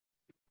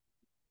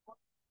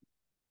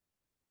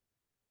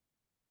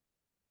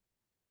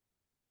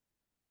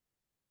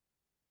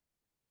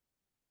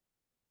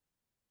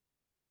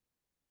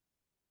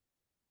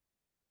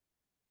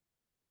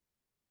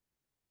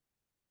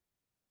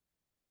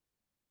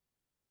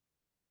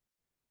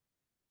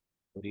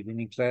Good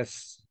evening,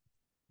 class.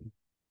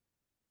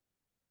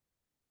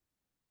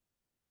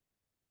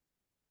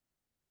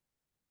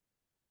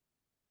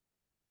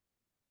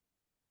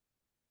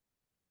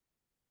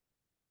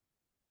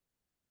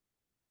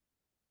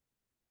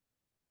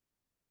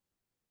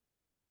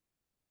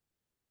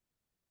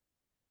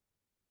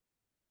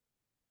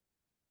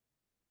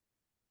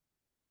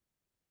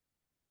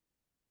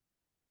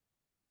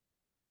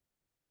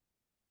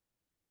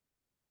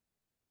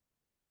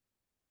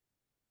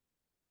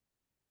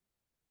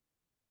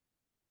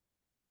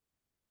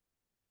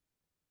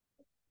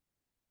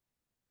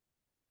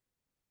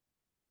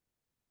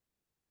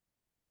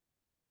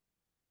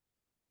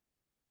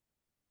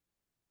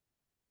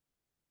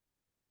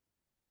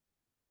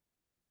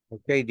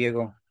 Okay,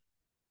 Diego.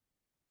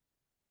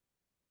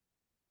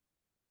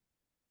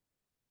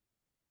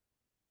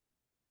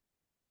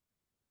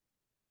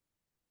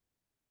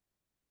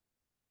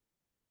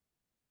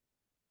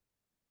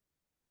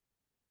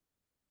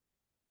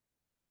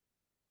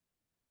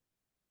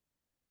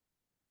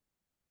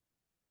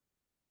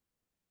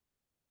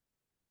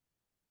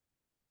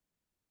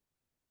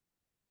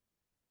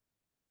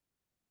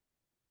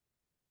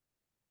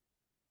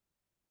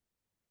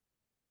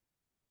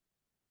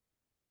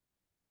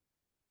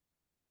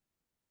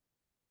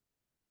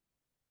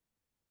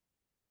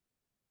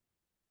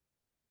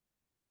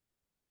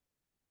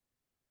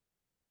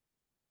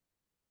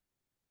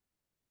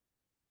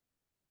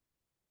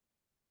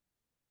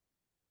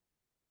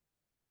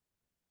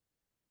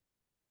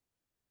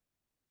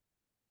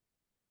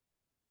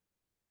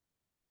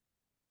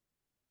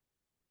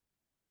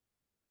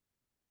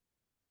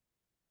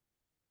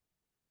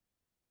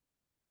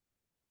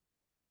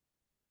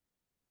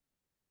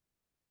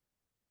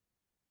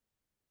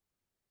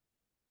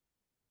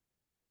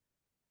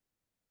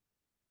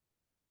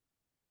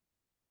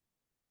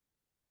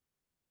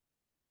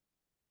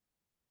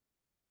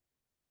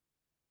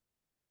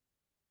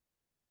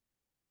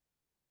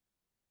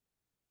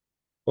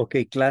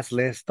 Okay, class,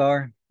 let's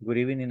start. Good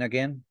evening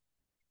again.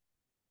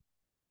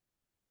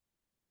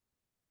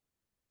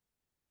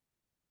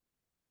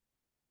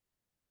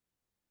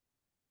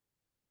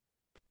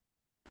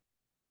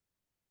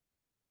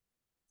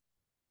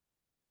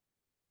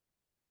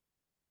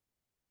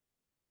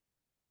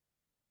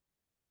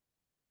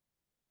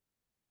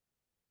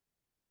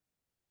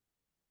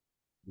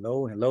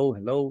 Hello, hello,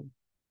 hello.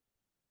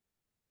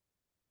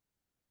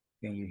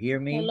 Can you hear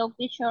me? Hello,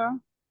 teacher.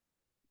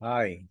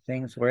 Hi,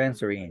 thanks for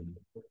answering.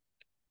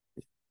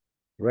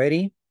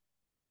 Ready?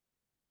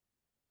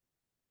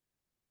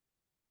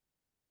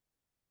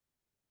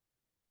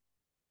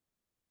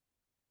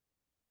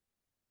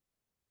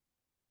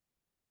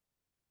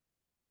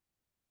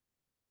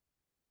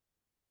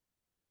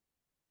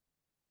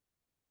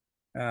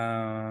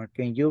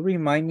 Can you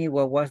remind me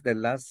what was the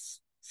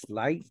last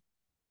slide?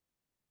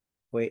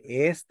 ¿Fue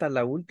esta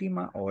la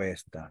última o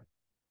esta?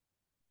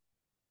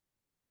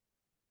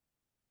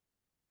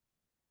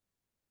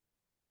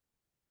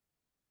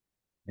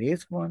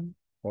 This one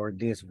or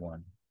this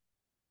one?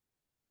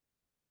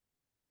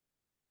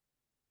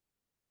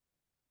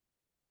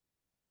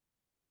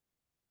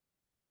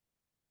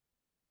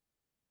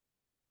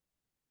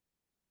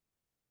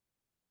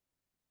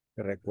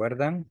 ¿Se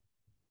recuerdan?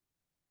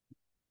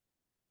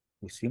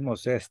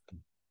 Hicimos esto.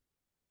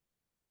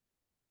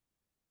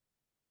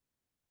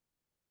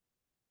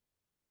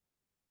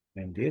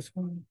 And this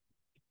one?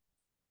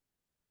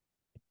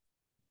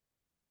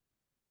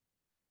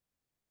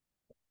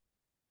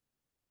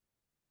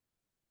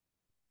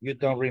 You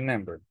don't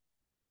remember.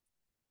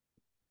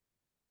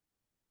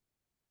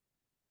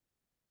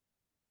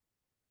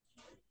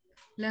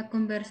 La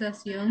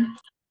conversación.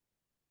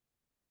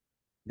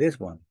 This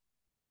one.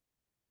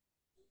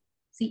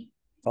 Sí.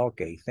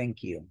 Okay,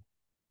 thank you.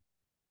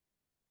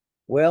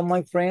 Well,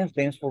 my friends,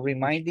 thanks for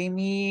reminding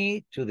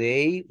me.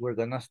 Today, we're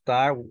going to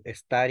start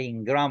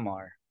studying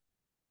grammar.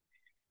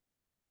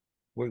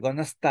 We're going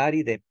to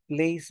study the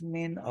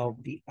placement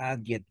of the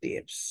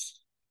adjectives.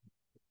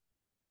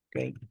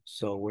 Okay,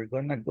 so we're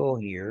going to go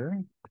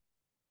here.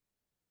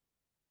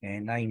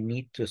 And I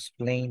need to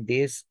explain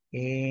this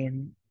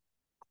in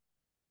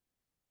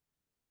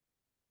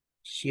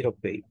sheet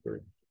of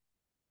paper.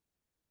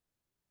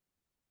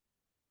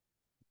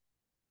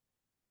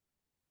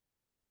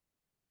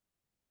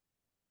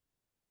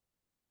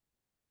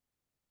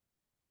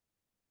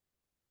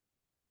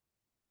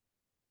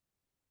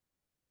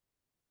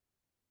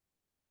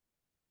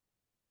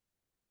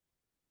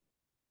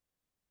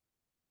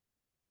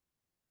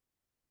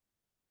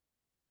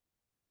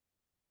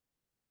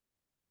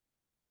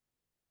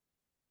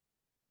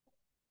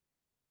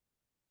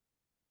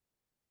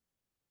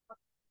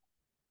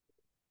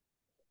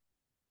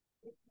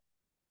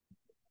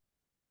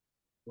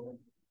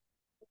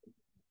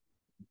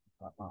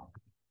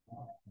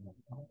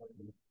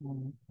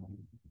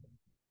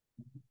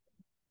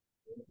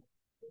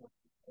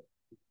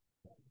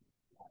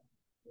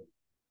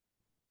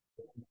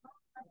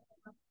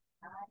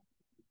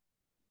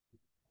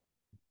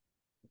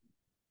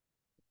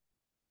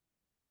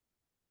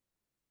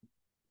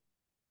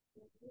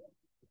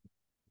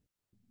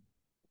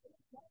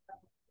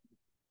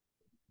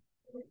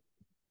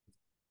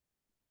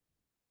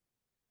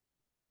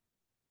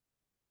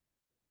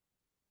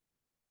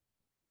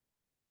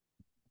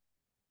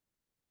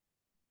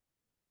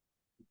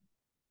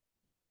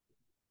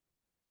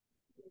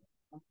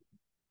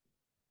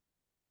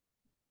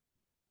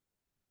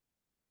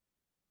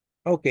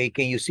 Okay,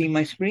 can you see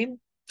my screen?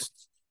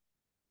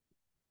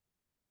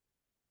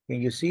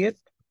 Can you see it?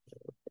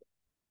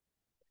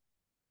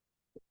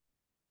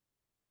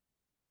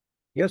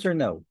 Yes or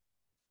no?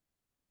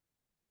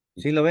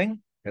 ¿Sí lo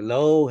ven?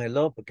 Hello,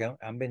 hello, porque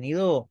han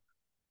venido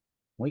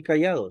muy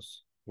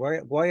callados.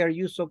 Why are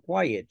you so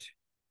quiet?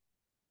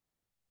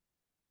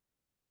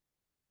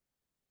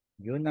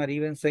 You're not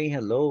even saying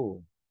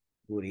hello.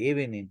 Good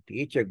evening,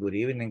 teacher. Good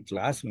evening,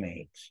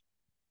 classmates.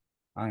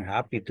 I'm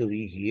happy to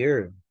be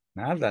here.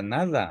 Nada,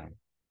 nada.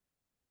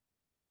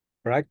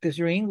 Practice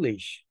your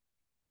English.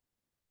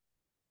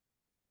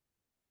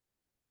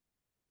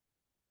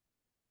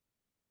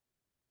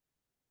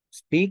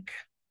 Speak.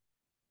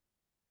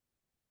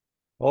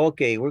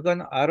 Okay,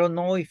 I don't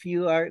know if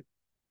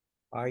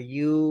are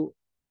you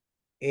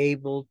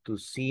able to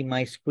see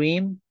my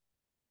screen?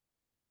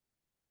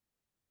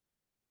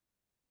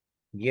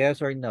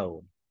 Yes or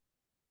no?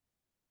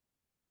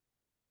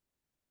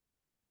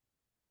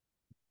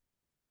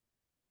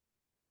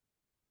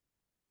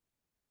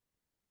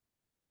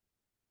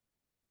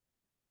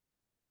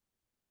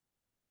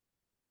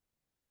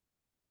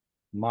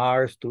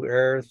 Mars to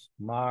Earth,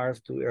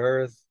 Mars to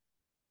Earth.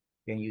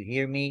 Can you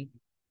hear me?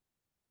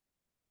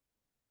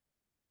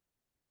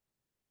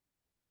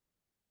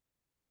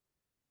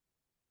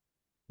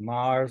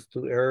 Mars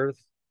to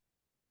Earth.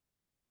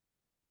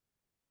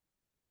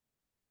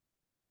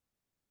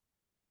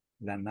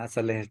 La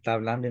NASA les está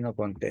hablando y no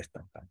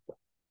contestan tampoco.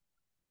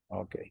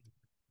 Okay.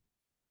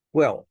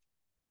 Well,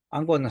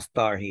 I'm going to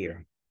start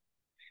here.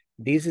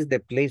 This is the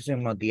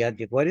placement of the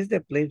adjective. What is the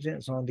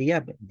placement of the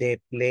adjective? The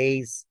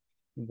place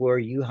where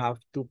you have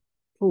to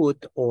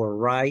put or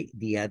write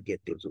the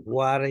adjectives.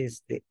 What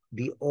is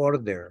the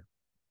order?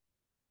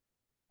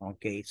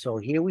 Okay, so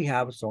here we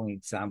have some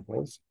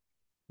examples.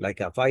 Like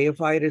a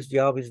firefighter's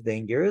job is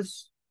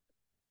dangerous.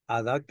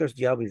 A doctor's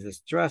job is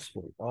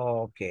stressful.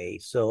 Okay,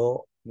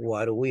 so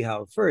what do we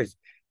have first?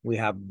 We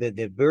have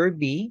the verb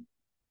be.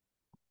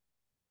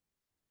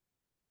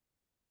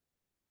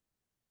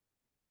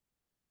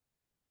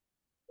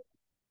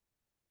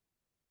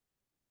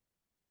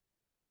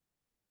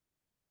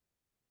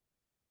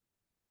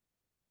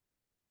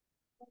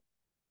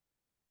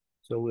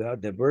 So we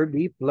have the verb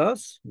be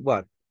plus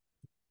what?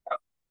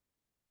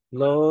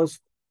 Plus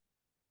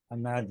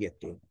an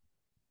adjective.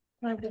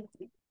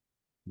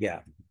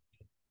 Yeah.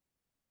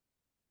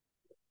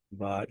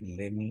 But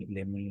let me.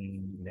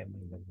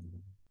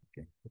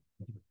 Okay.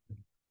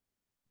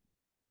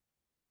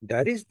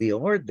 That is the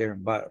order,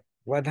 but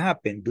what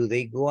happened? Do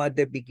they go at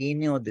the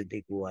beginning or do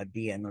they go at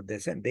the end of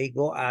the sentence? They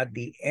go at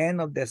the end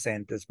of the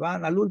sentence.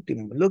 Van al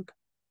último, look.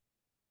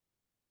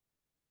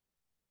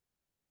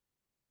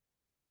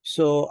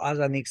 So as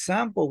an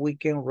example, we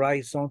can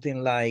write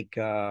something like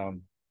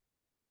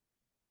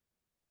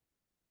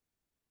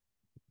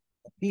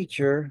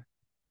teacher,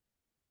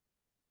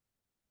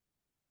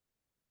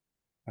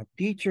 a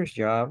teacher's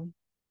job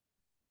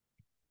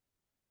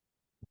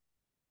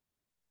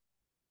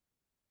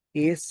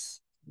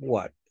is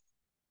what?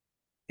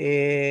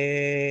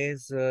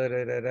 Is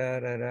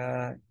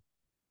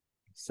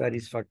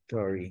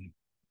satisfactory.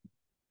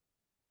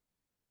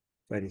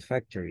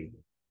 Satisfactory.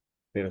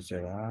 Pero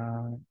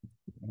será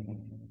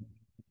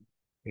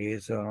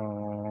is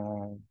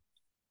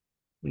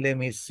let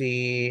me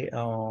see.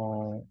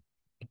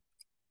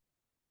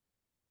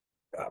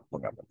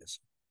 Pongamos eso.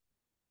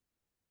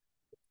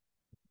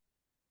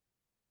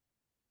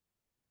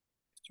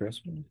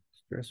 Stressful?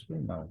 Stressful?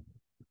 No.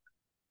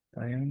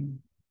 I am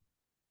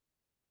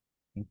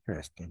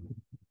interesting.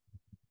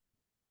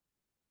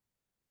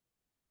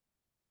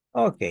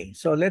 Okay,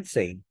 so let's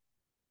say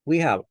we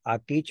have a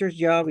teacher's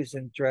job is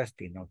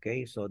interesting.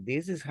 Okay, so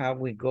this is how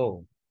we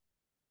go.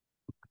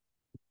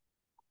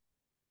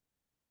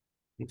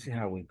 This is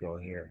how we go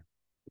here.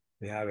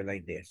 We have it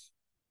like this.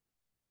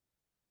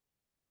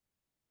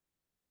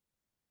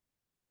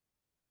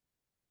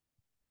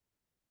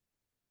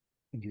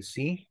 You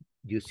see?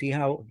 You see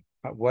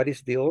what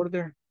is the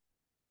order?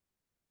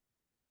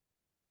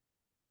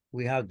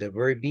 We have the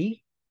verb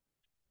be.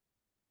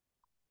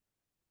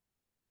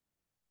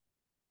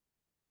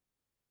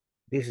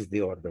 This is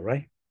the order,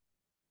 right?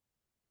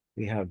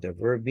 We have the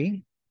verb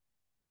be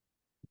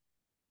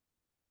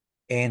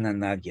and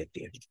an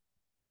adjective.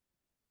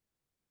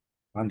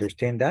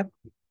 Understand that?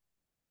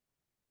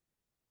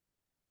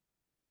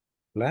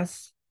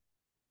 Class?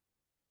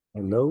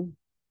 Hello?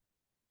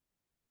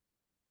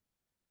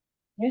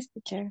 Yes,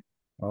 teacher.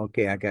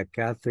 Okay, I got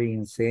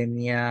Catherine,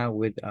 Senia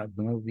with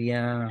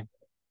Nubia,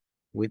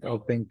 with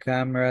open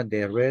camera.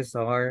 The rest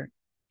are,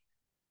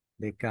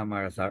 the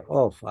cameras are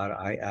off.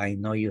 I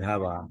know you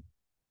have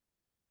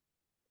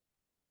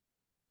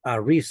a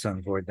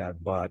reason for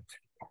that, but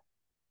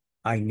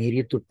I need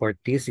you to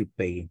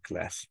participate in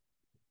class.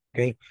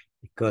 okay?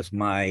 Because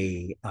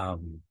my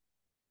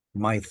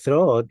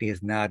throat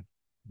is not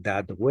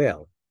that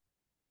well.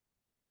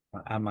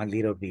 I'm a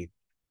little bit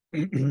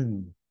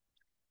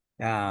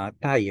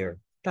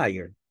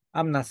tired.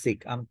 I'm not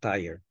sick, I'm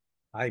tired.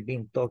 I've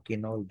been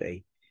talking all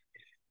day.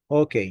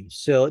 Okay,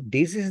 so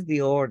this is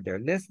the order.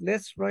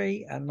 Let's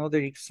try another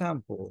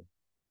example.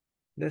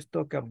 Let's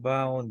talk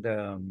about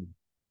mm,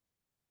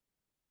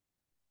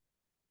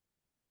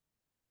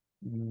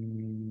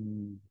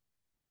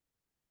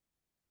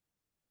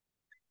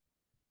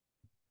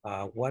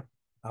 what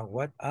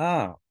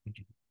a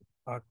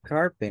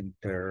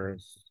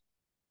carpenter's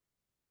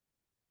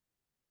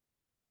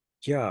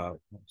job.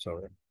 I'm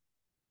sorry.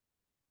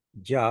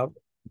 Job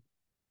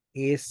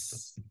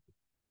is,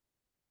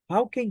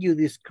 how can you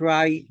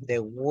describe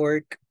the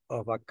work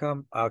of a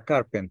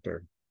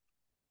carpenter?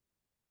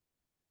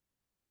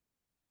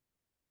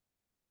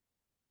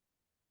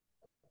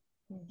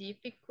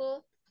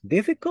 Difficult.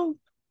 Difficult?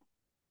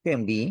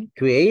 Can be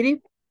creative.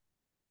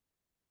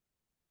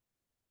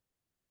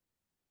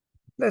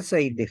 Let's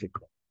say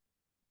difficult.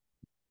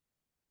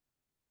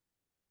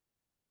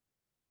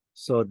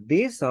 So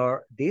this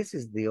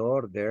is the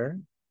order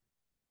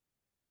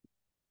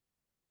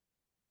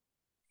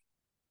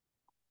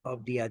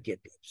of the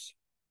adjectives.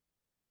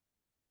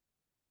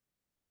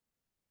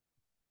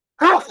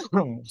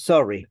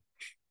 Sorry.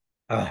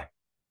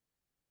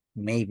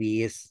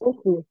 Maybe it's,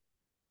 Okay.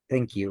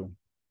 thank you.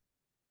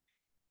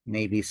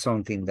 Maybe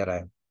something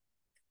that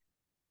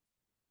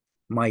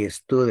my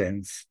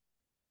students,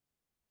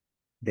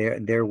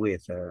 they're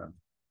with the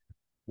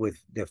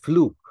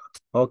flu.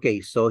 Okay,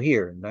 so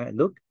here,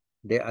 look,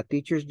 a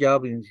teacher's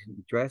job is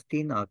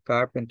interesting, a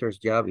carpenter's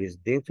job is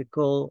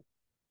difficult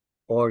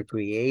or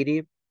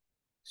creative.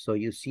 So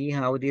you see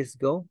how this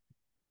go?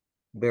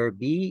 Verb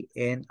be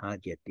and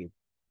adjective.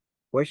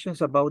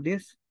 Questions about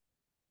this?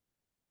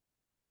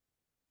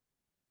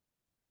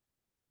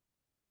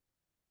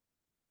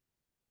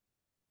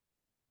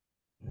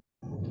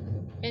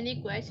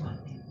 Any question?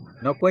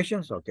 No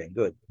questions? Okay,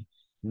 good.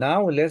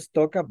 Now let's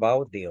talk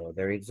about the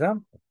other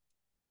example.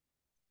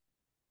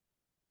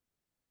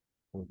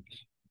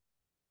 Oops.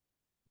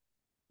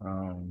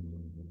 Um,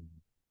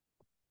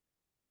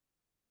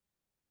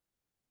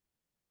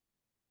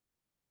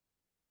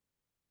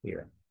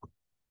 Here.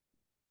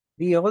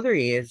 The other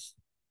is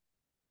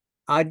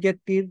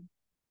adjective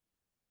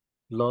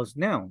plus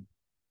noun.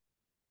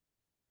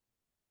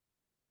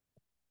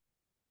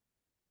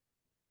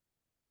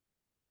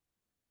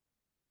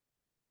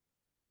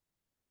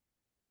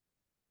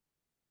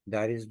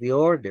 That is the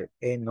order.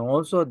 And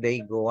also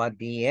they go at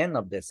the end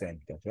of the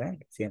sentence.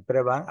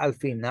 Siempre van al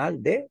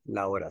final de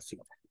la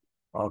oración.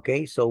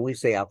 Okay, so we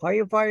say a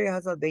firefighter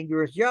has a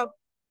dangerous job.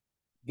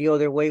 The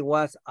other way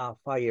was a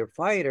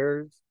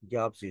firefighter's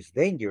job is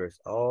dangerous.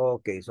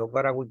 Okay, so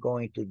what are we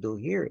going to do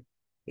here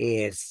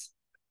is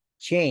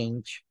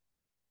change,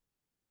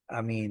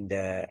 I mean,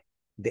 the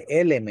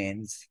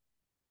elements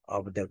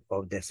of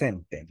the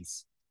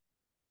sentence.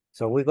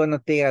 So we're going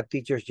to take a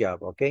teacher's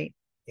job, okay?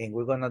 And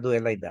we're going to do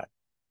it like that.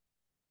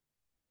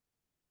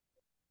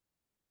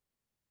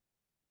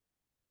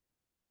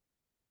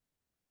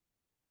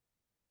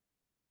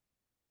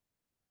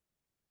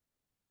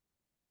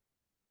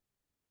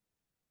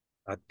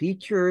 A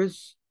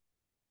teacher's,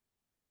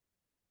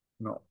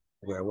 no,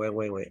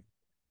 wait.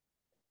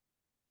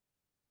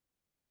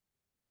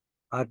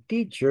 A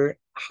teacher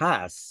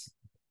has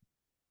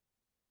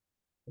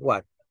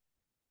what?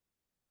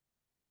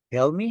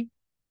 Help me?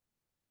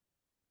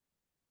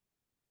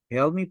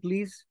 Help me,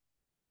 please.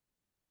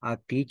 A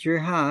teacher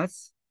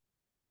has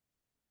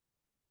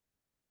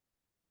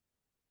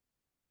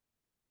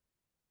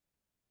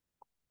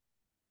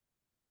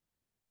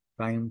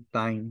time.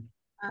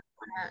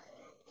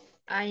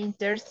 An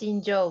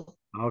interesting job.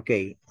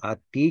 Okay, a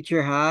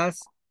teacher has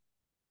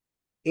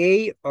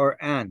a or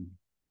an.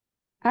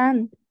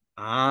 And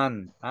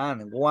An.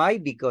 Why?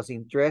 Because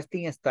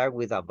interesting start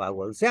with a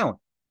vowel sound.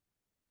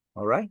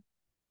 All right.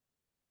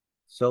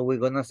 So we're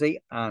gonna say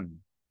an.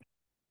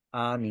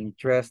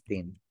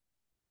 Interesting.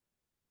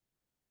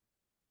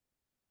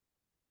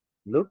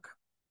 Look.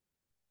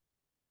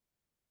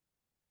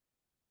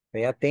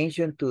 Pay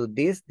attention to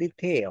these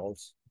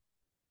details.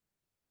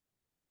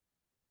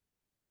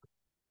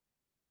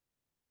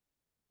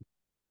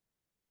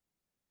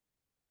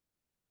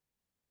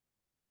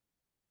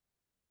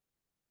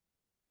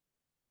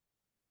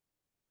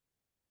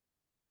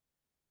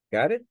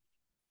 Got it?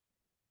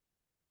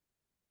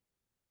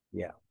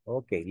 Yeah.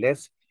 Okay.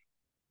 Let's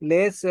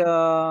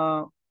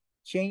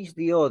change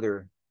the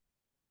other.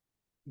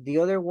 The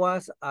other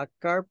was a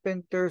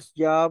carpenter's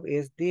job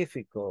is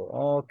difficult.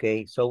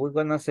 Okay, so we're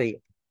gonna say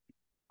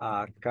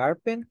a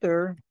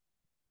carpenter.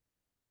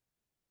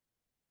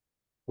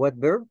 What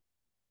verb?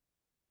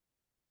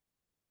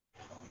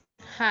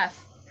 has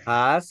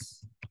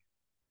Has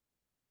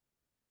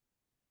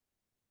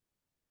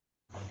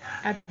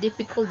a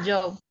difficult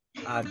job.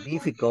 a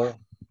difficult.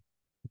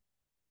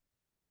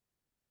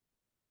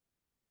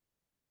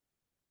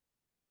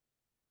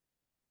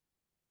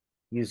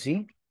 You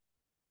see?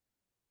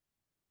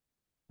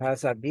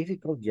 has a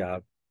difficult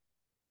job.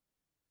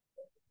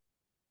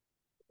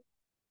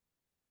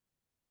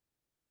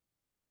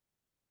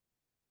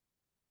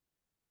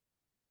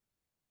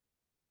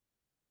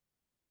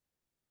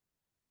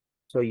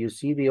 So you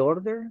see the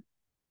order?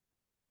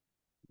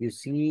 You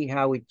see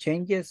how it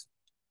changes?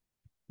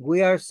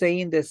 We are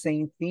saying the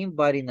same thing,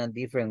 but in a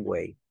different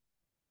way.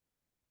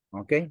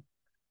 Okay?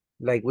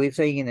 Like we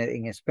say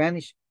in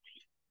Spanish,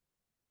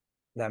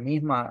 la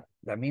misma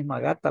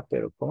gata,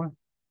 pero ¿cómo?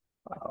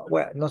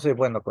 Well, no soy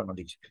bueno con lo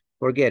dicho.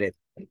 Forget it.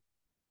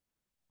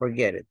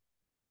 Forget it.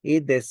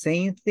 It's the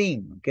same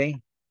thing,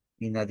 okay?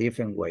 In a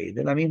different way.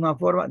 De la misma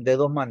forma, de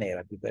dos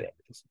maneras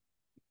diferentes.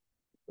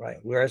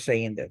 Right? We are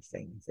saying the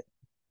same thing.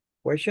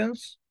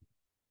 Questions?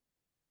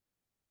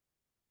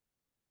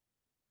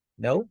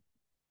 No?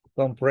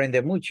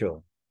 Comprende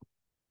mucho.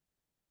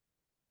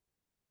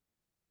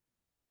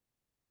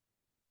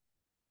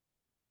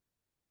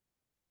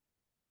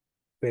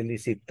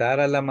 Felicitar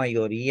a la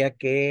mayoría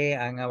que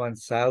han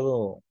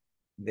avanzado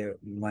de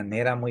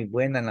manera muy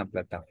buena en la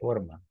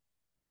plataforma.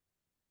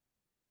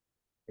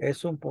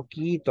 Es un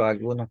poquito a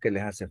algunos que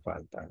les hace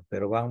falta,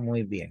 pero van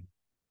muy bien.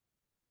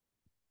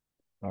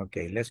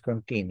 Okay, let's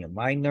continue.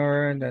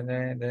 Minor,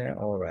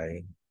 all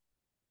right.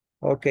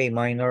 Okay,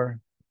 minor.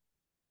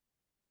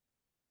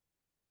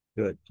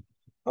 Good.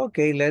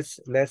 Okay,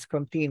 let's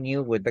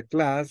continue with the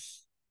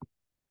class.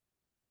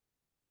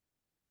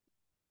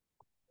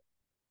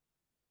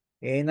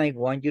 And I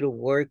want you to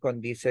work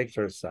on this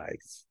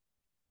exercise.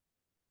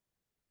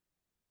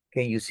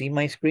 Can you see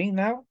my screen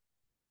now?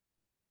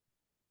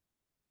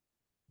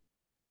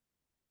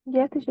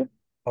 Yes, teacher.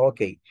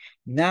 Okay,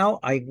 now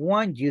I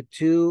want you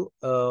to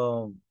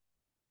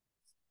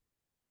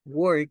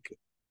work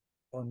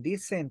on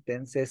these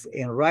sentences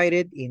and write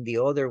it in the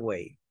other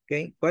way.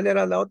 Okay, ¿cuál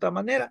era la otra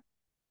manera?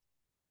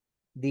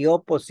 The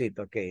opposite,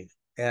 okay.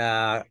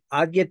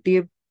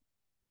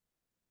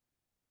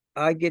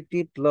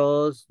 Adjective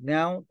plus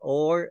noun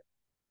or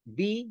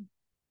be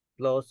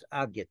plus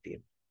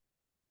adjective.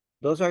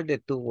 Those are the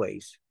two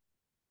ways.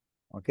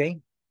 Okay.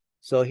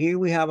 So here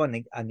we have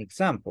an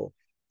example.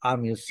 A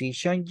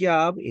musician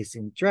job is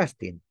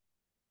interesting.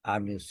 A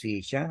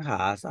musician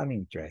has an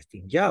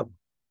interesting job.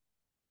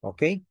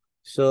 Okay.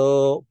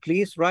 So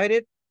please write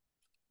it.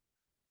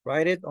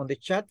 Write it on the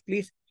chat,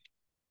 please.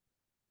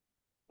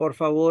 Por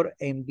favor,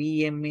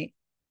 envíenme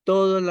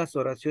todas las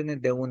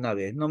oraciones de una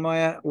vez. No me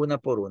vaya una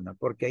por una,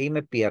 porque ahí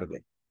me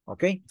pierde.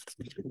 ¿Ok?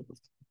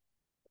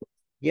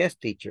 Yes,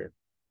 teacher.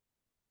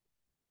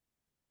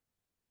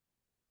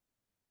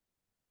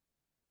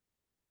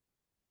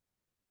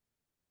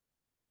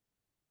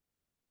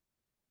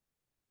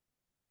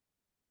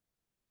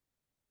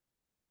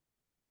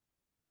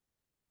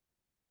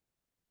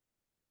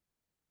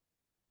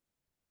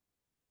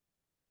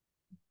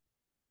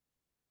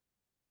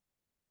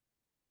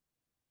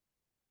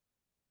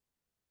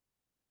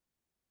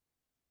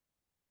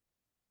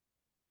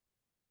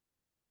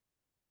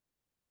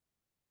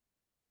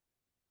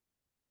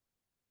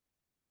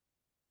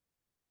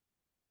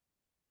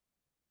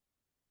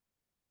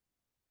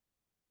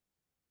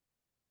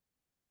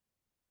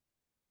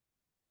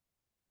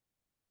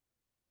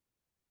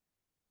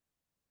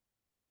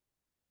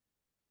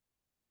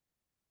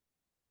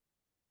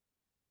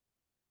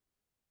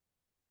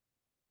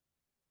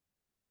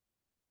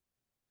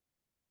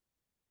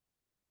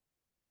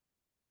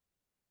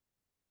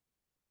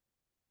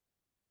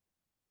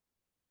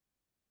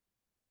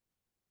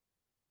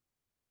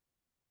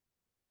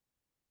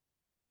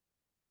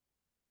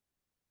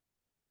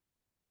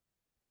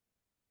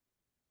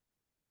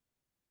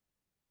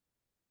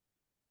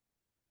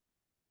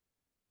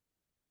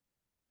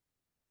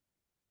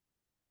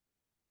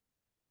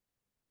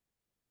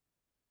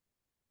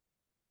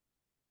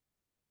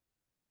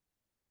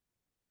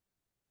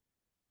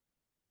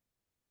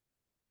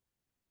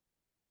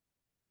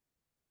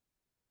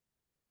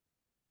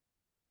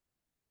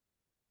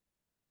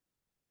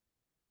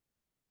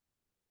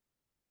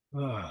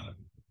 Ah,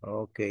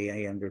 okay,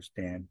 I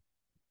understand.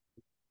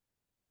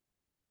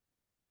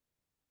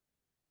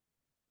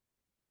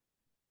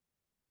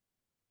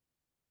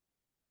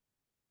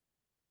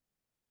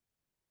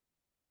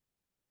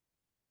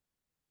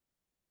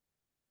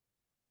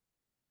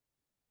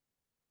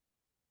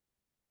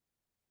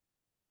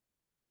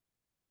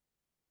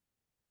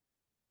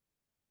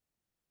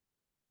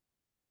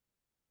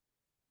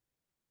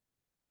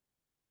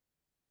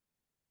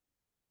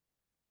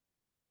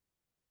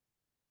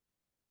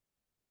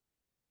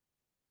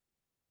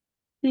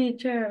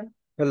 Teacher,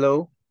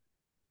 Hello.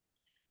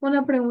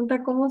 una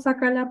pregunta, ¿cómo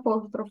saca el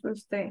apóstrofe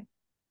usted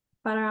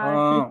para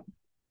escribir? Ah,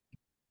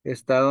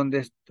 está donde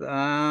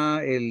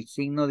está el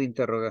signo de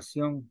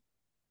interrogación,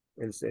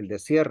 el de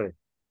cierre.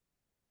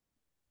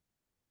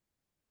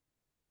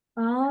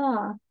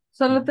 Ah,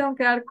 solo Ujú. tengo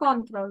que dar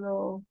control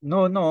o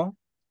No, no,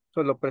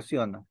 solo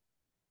presiona.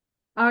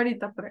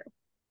 ahorita pruebo.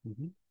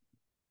 Ujú.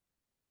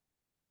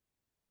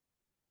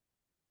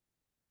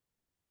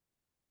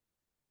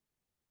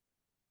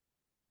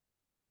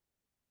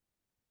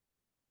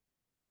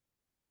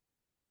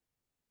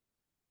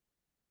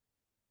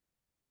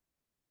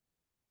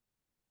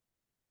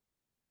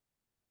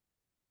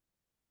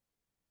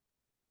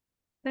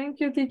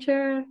 Thank you,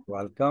 teacher.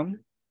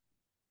 Welcome.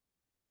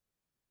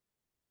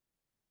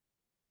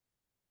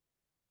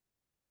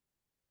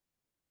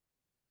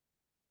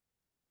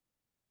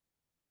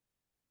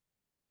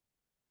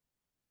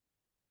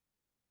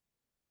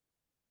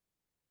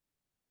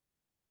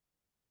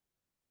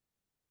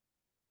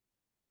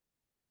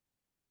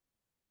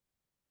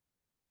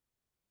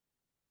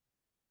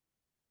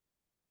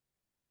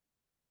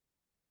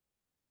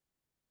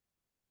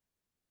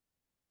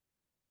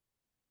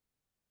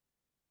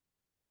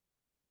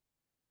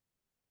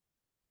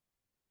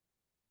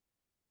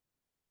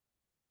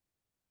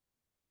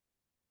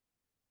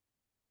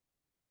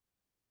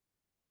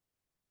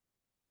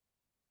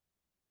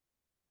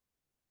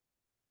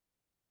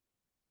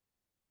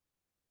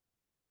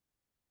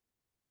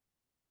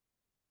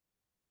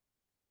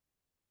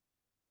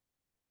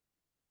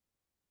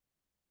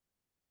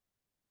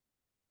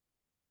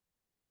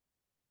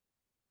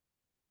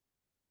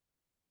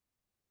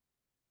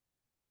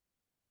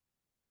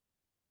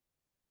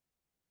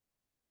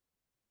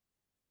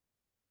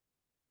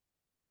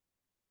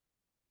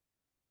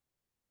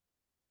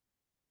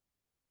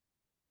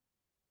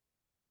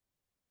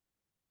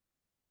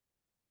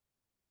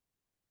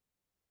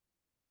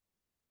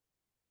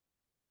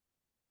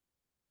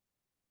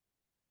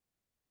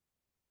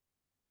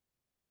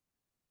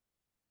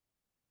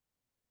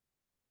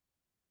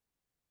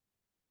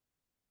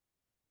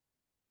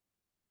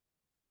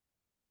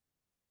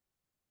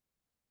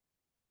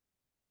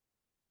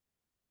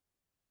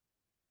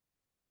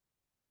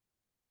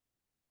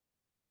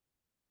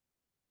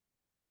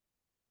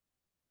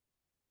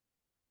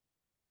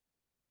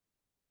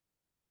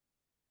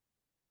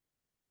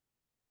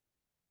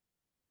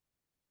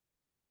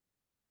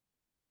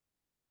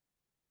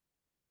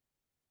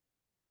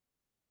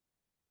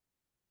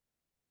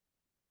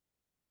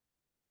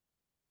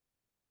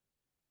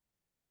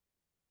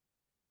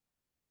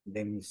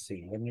 Let me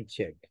see. Let me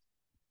check.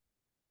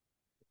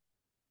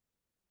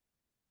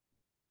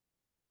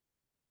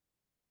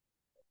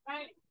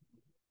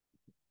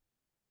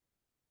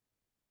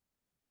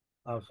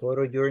 A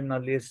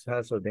photojournalist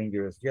has a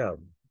dangerous job.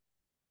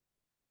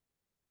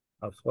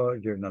 A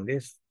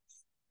photojournalist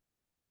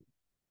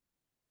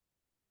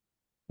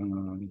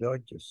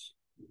dodges.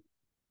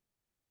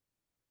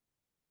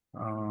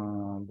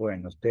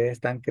 Bueno, ustedes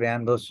están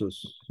creando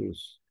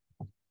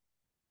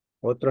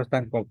otros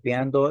están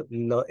copiando.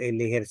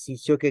 El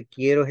ejercicio que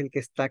quiero es el que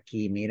está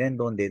aquí. Miren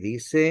donde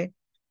dice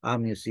a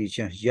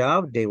musician's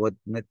job.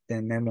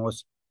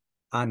 Tenemos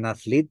an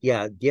athlete.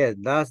 Yeah,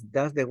 that's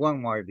the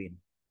one, Marvin.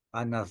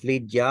 An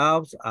athlete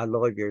jobs, a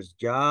lawyer's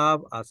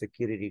job, a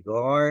security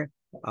guard,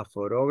 a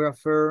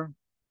photographer,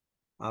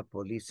 a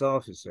police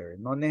officer.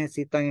 No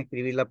necesitan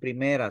escribir la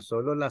primera,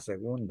 solo la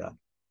segunda.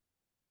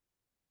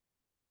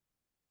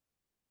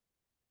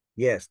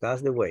 Yes,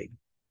 that's the way.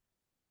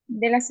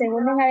 De la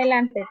segunda en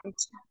adelante,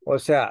 teacher. O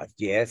sea,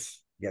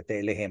 yes,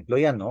 el ejemplo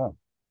ya no,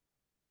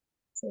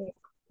 Sí.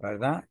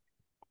 ¿verdad?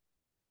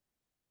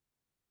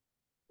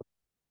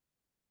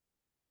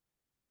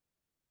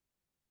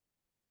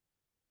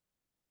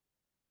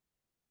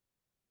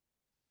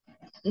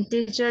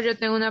 Teacher, yo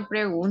tengo una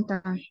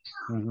pregunta.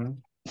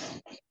 Ujú.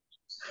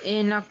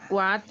 En la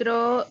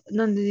 4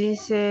 donde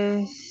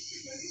dice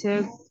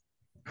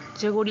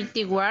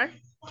security guard,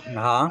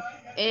 Ajá.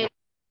 el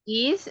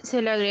is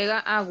se le agrega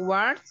a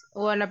guard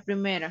o a la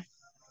primera,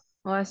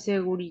 o a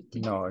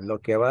security. No, lo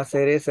que va a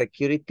hacer es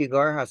security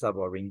guard has a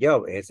boring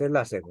job. Esa es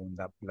la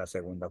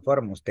segunda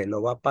forma. Usted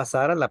lo va a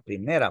pasar a la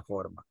primera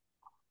forma.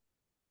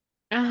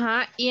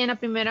 Ajá, y en la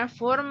primera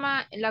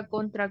forma, la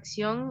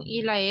contracción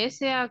y la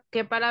S, ¿a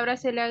qué palabra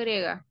se le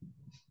agrega?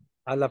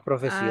 A la A,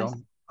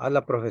 profesión, a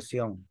la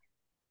profesión.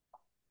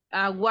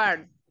 a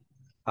guard.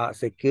 A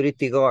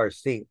security guard,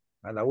 sí,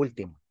 a la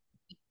última.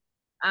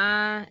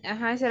 Ah,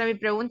 ajá, esa era mi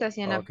pregunta,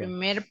 si en la Ok.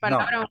 primera No,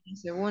 palabra o en la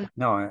segunda.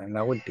 no, en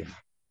la última.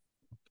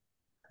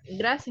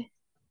 Gracias.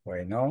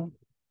 Bueno,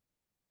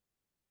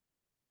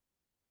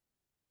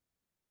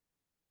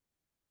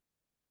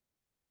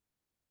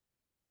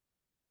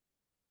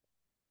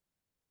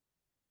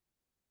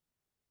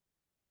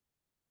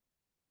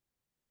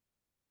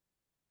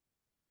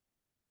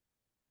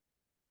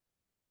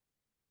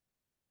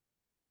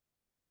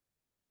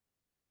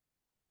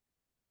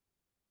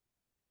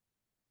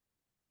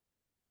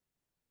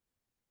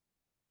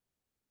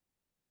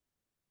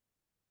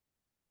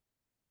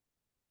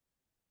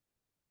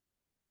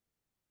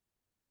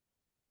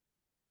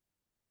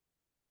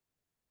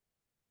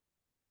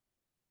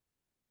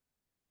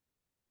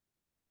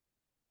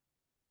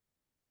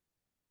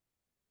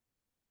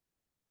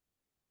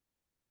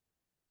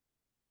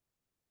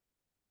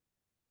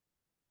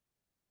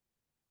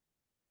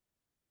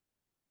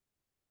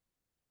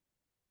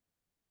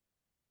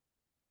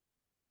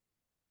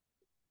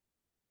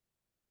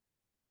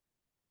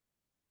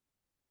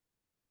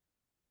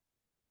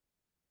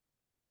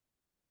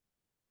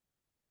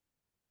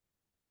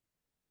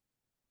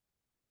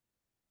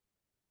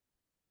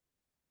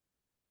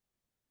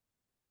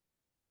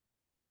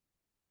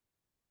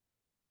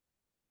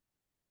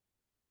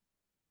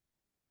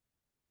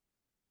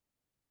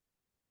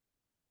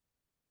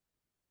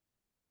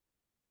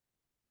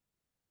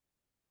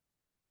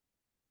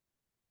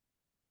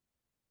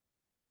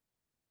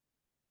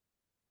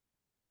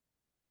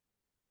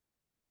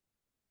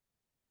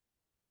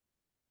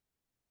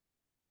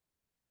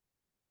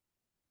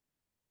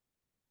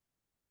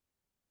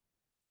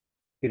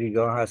 Security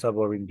guard has a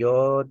boring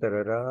job. Da,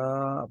 da,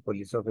 da. A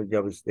police officer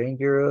job is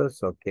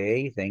dangerous.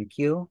 Okay, thank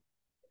you.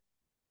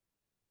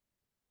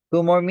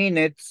 2 more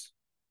minutes.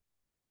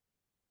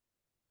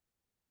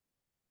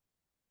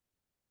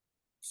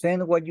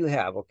 Send what you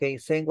have, okay?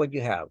 Send what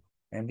you have.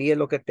 Envíe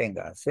lo que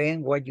tenga.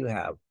 Send what you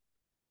have.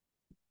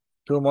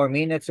 2 more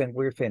minutes and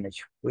we're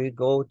finished. We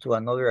go to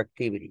another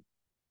activity.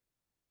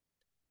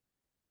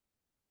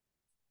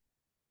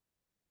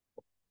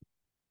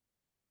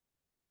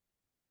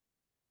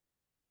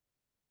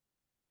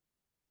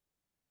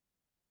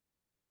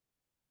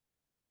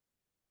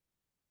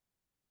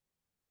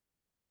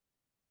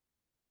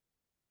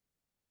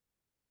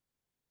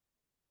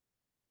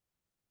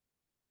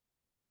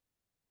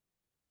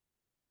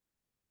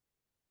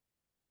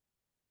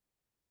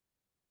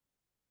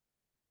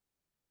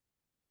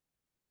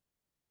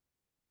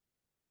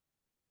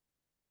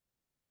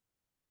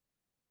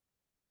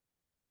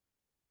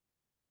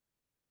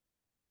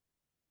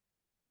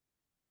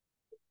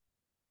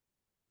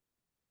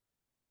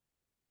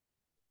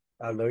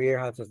 A lawyer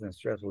has a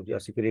stressful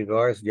job. Security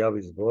guard's job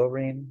is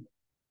boring.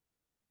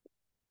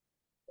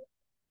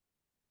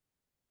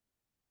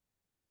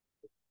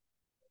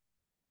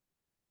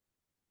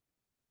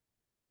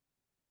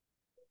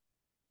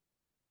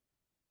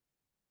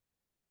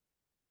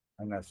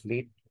 I'm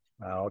asleep.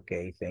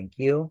 Okay, thank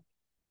you.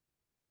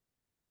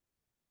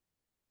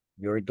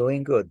 You're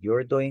doing good.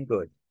 You're doing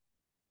good.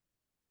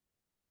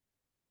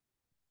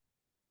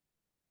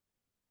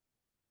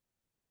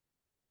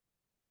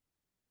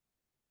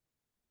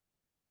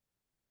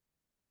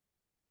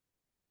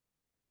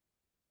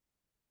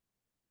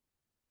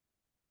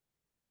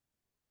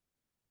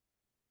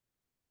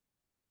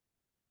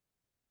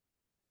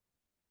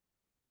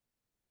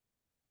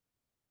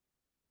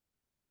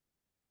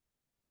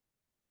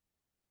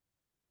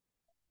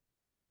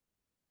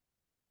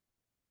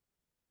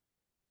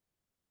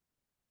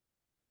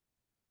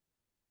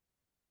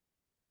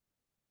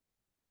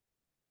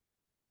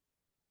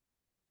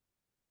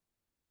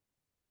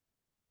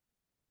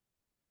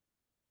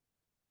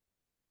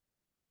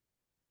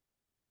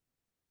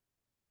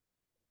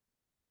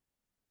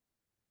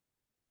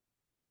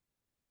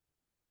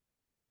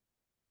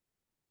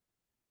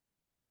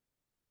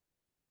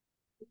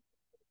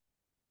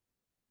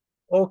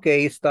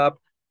 Okay, stop.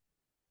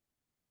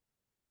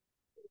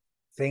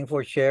 Thanks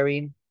for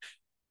sharing.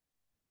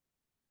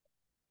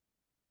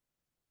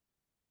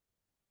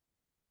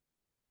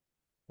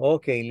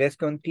 Okay, let's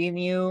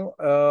continue.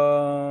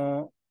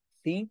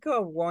 Think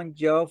of one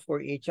job for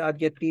each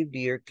adjective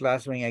dear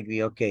classmate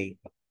agree. Okay.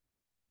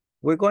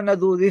 We're gonna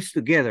do this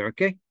together,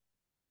 okay?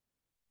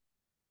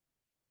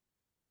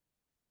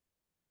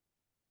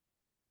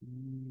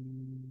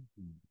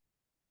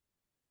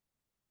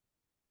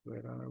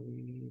 Where are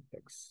we?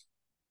 Text.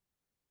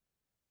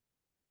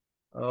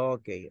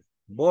 Okay.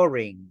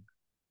 Boring.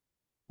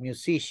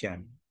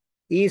 Musician.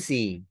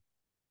 Easy.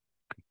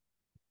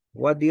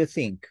 What do you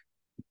think?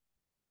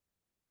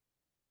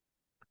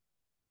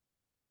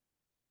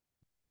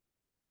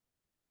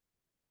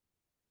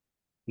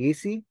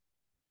 Easy?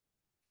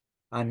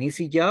 An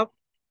easy job?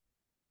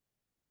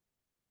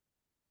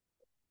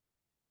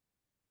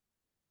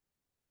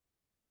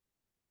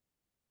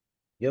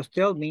 Just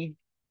tell me.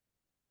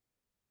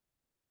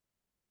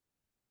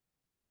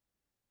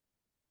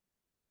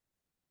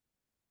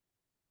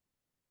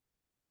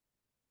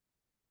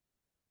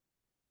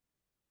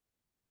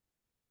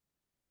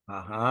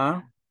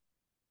 Uh-huh.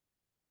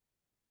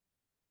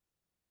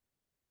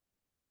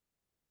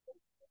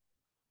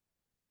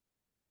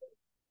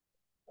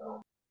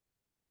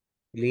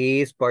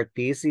 Please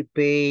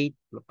participate.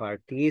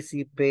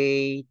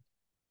 Participate.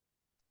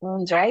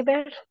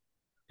 Driver,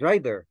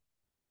 Driver.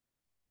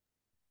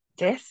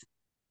 yes.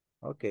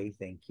 Okay,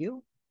 thank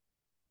you.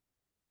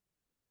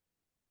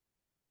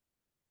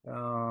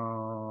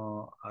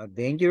 A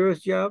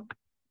dangerous job?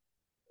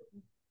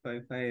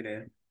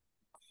 Firefighter.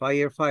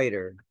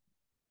 Firefighter.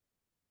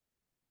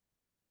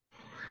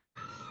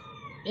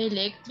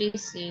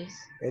 Electricist.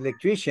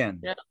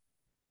 Electrician.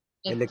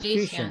 Electrician.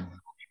 Electrician.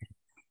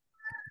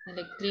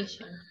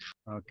 Electrician.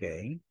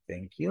 Okay,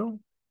 thank you.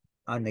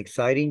 An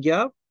exciting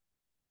job?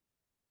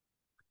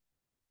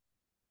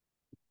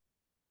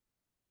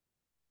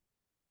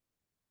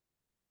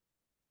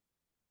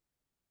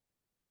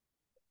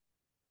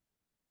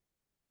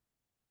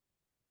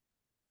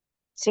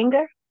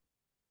 Singer,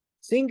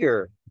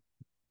 Singer.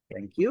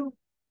 Thank you.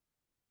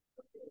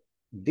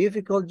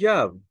 Difficult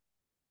job?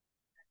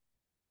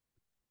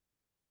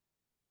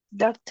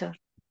 doctor,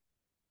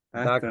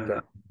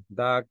 Doctor.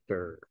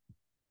 Doctor.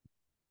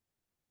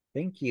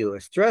 Thank you.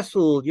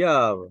 Stressful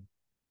job?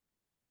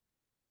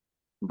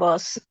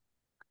 boss,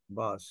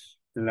 Boss.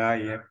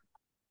 Lawyer.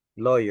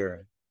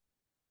 Lawyer.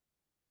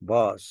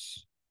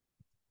 Boss.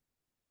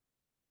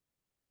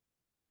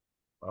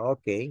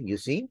 Okay, you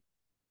see?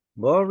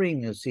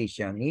 Boring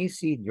musician,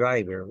 easy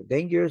driver,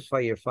 dangerous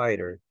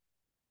firefighter,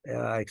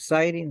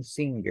 exciting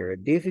singer,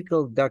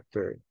 difficult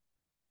doctor,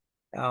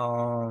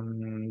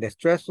 the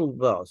stressful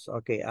boss.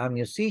 Okay, a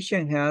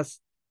musician has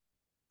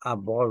a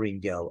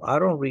boring job. I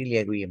don't really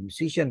agree. A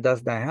musician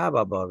does not have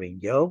a boring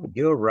job.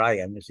 You're right.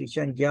 A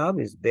musician job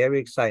is very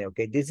exciting.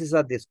 Okay, this is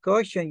a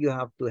discussion you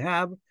have to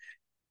have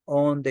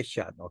on the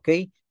chat.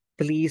 Okay,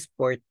 please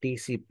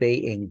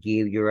participate and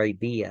give your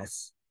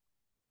ideas.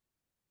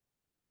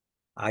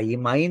 I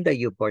mind that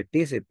you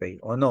participate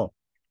or no?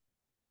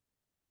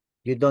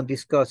 You don't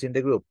discuss in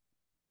the group.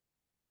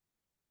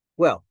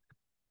 Well,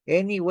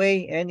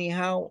 anyway,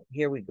 anyhow,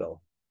 here we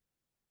go.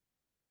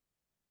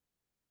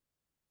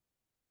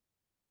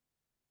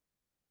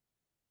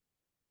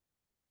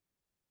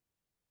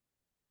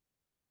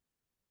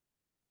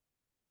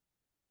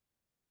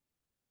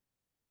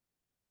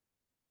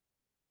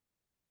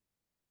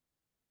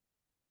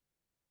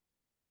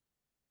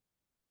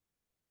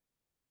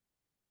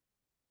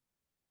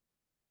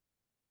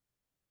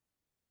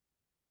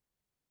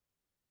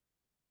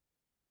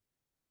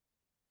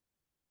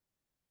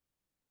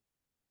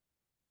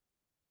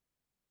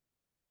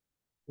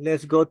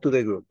 Let's go to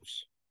the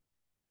groups.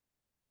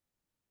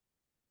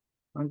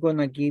 I'm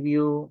gonna give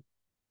you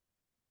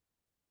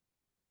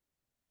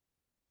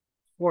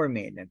 4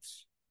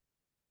 minutes.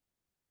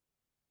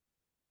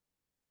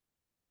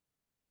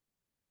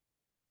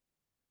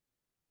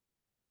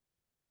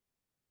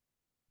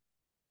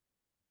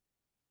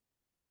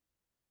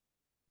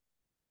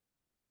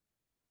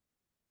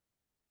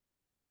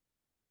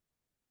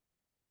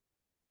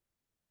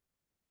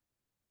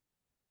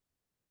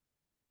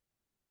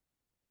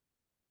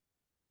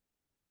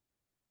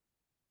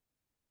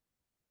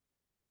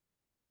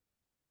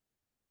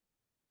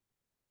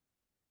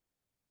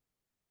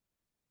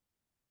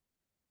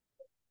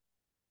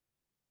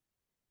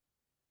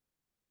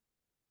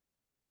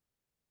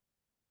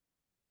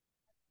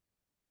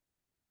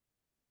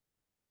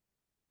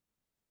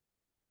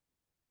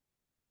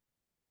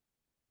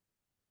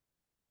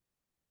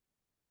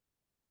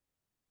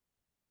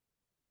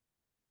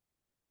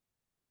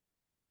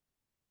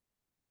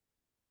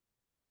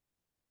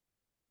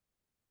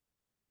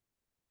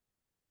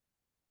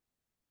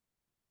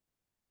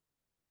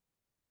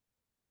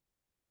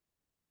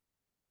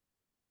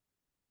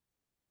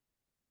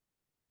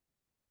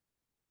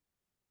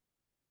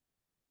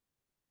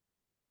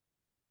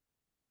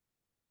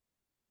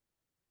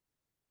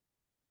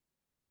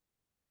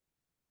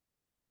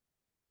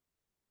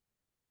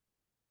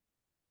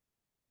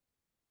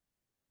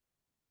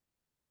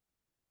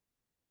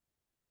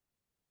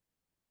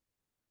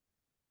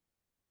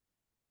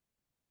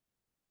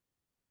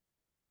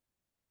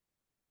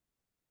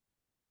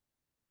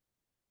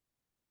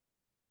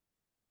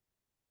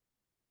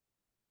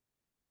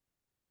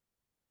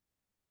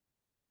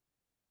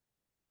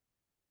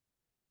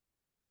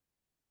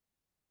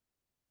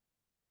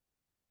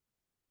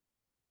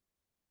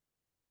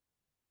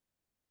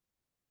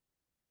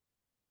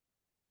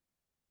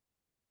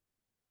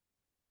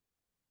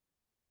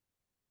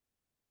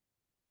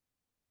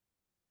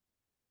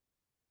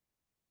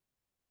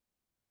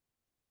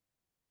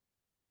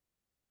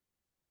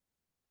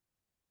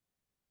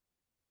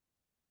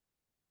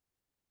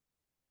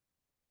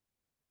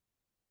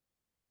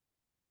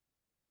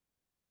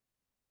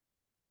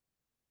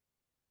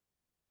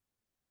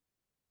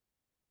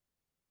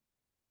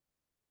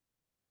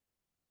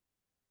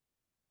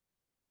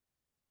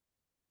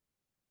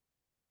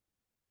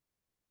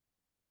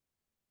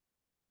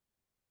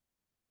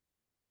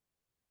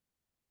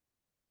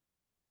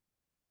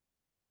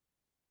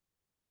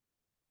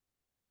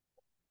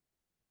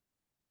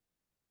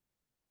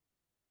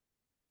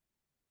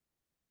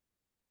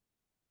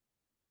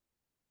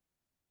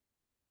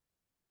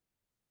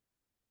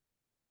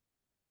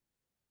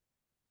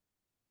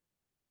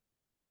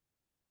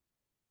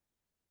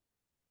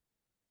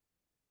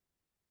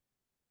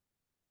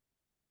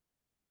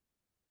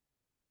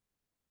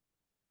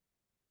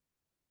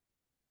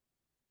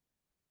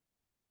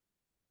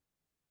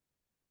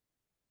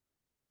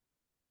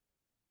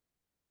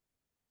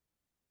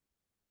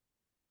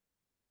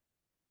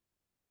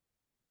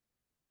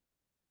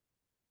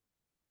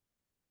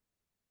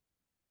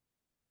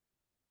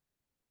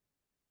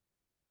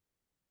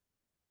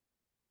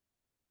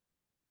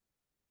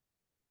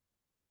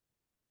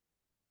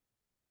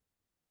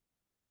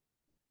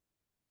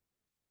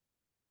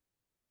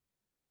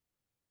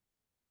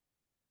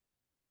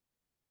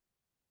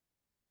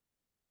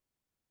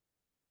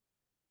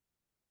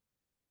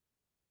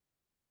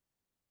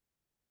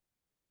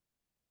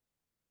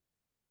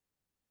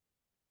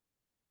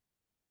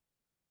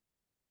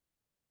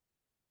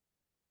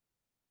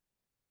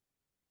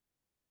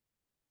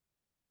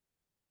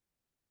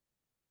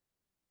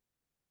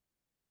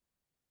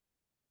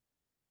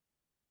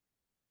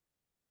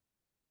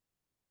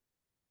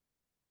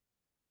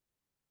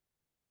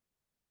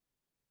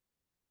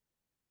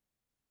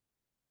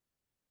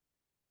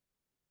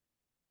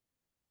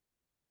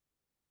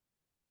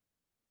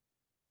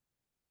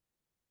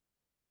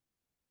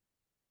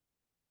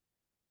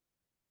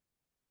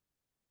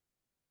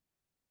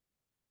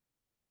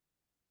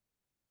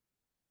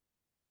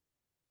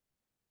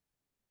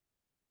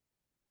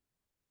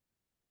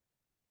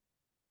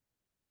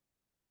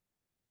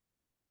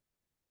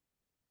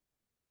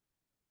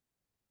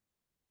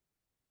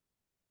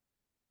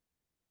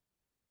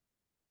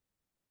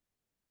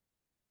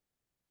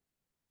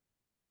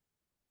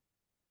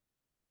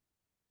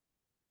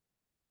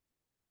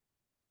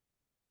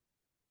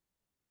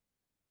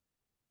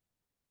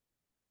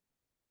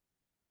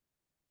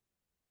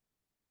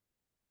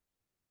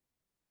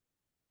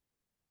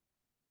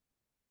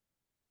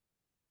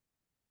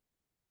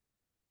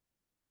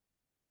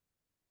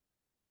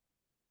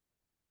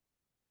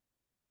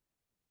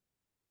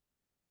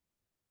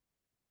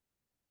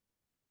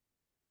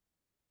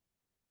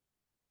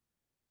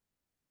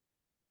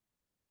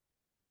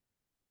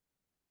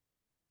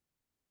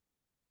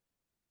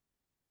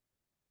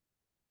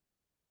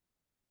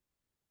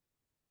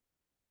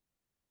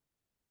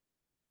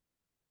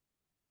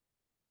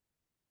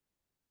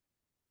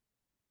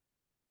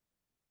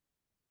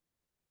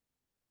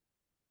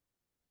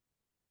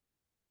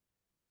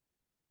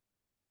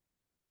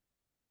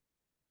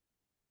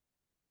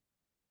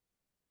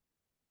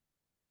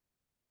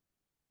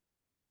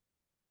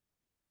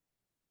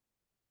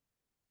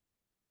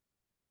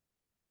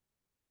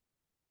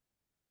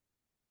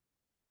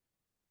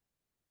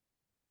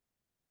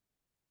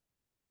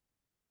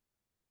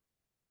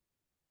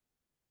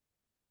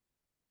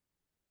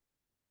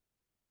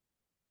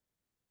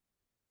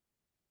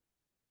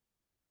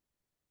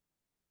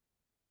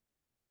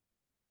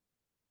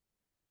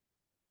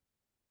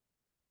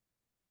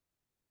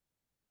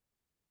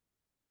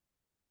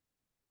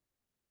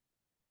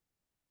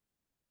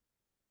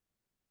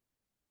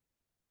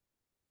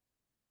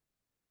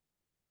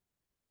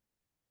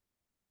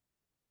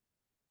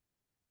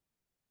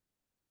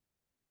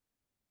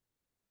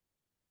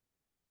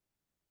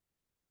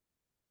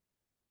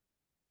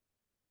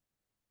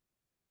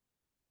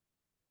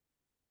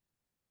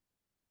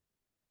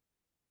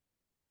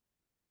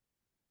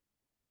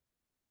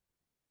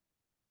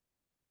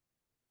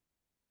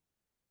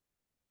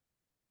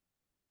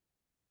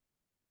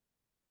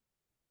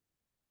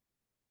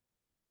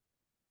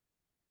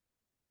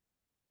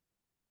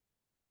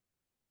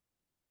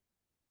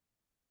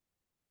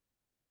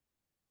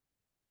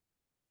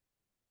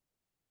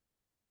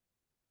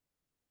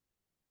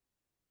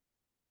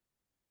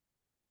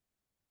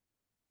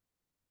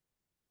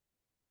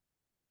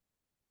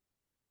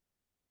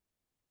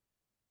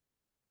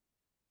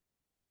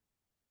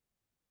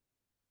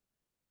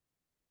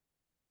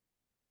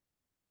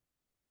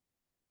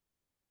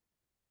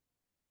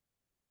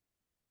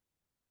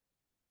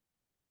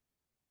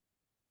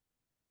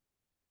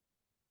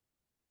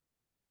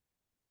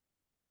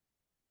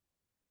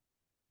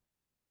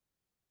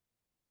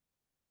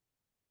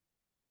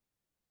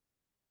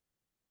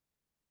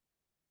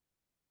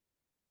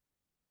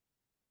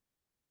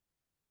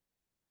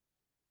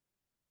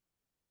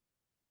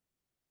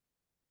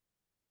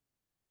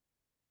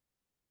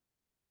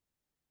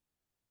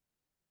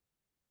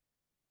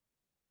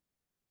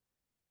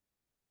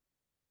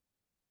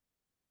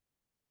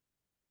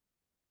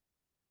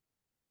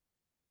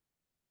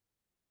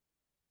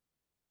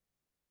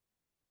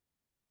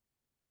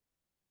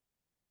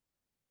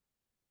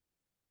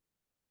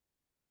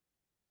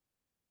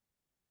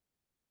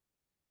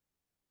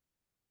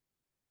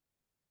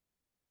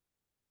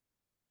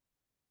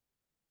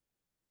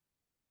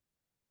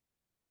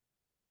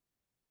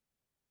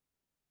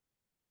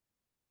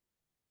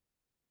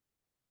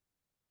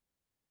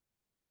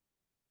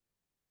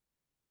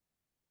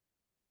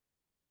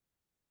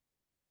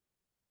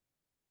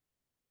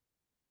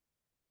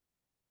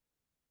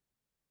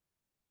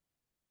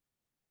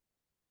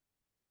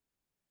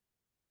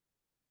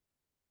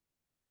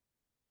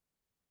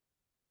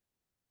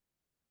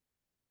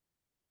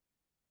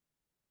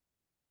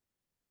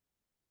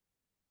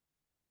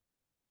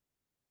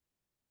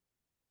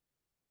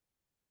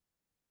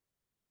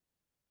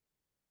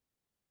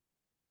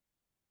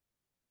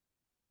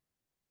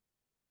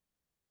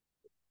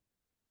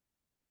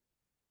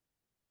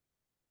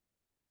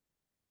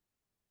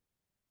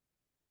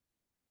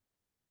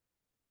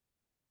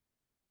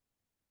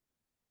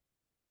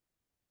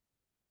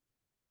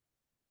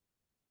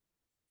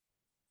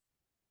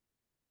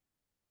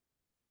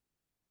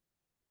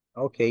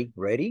 Okay,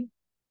 ready?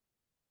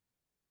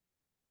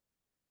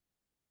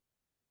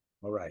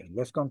 All right,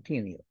 let's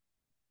continue.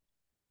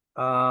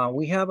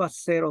 We have a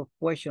set of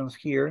questions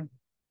here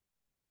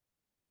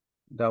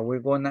that we're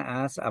gonna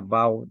ask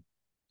about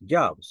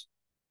jobs.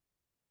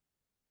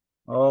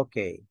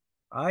 Okay,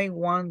 I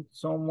want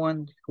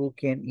someone who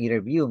can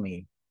interview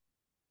me.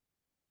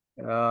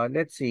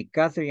 Let's see,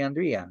 Catherine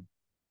Andrea,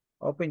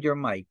 open your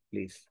mic,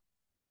 please.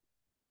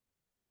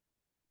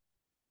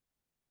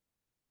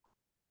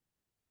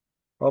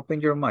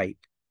 Open your mic.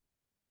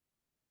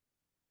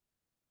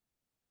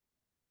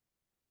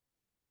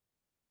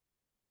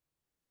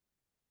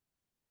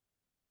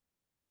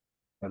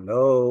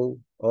 Hello,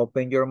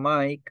 open your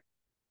mic.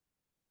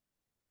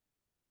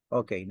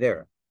 Okay,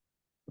 there.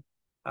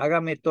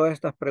 Hágame todas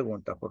estas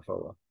preguntas, por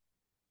favor.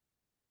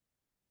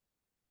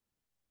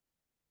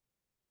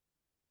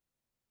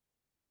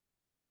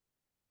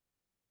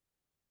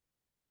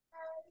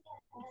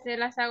 ¿Se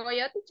las hago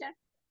yo, teacher?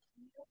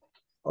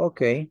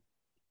 Okay,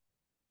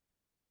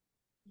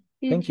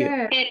 thank you.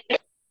 Teacher,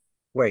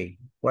 Wait,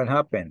 what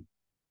happened?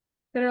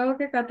 creo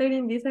que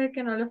Catherine dice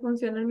que no le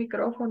funciona el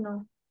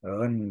micrófono.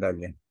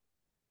 Ándale.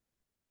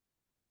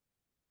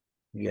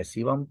 Y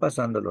así van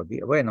pasando los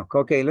días. Bueno,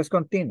 okay, let's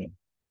continue.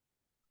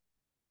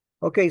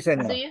 Okay, Do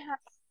Senia.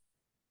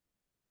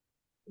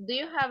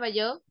 you have a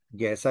job?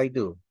 Yes, I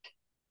do.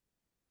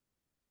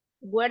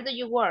 Where do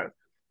you work?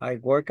 I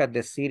work at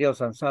the city of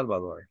San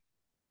Salvador.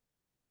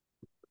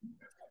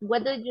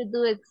 What do you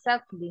do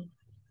exactly?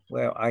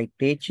 Well, I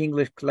teach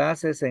English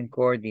classes and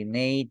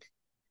coordinate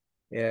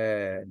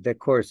the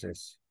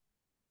courses.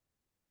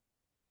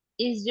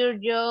 Is your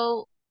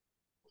job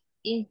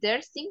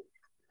interesting?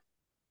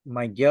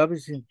 My job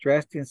is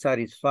interesting,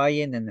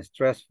 satisfying, and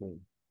stressful.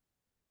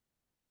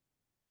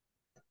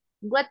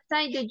 What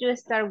time do you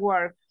start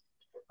work?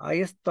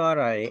 I start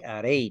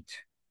at 8.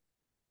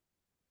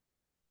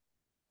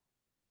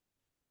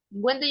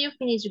 When do you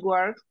finish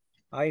work?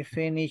 I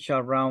finish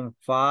around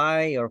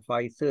 5 or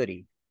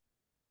 5:30.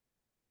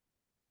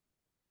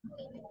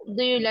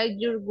 Do you like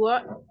your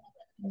work?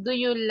 Do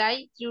you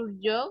like your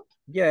job?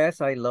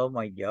 Yes, I love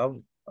my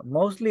job,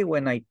 mostly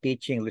when I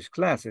teach English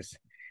classes.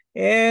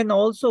 And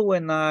also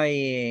when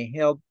I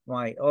help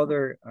my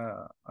other,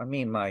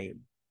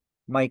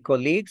 my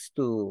colleagues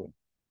to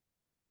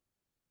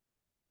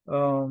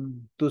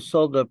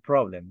solve the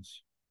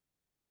problems.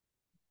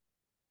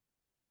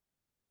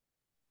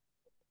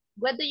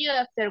 What do you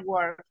after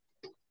work?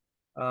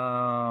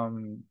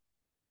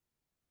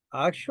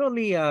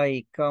 Actually,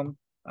 I come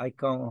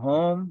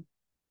home,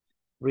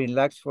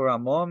 relax for a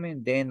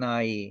moment, then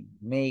I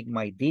make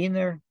my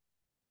dinner.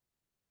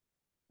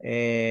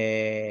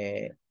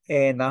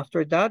 And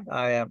after that,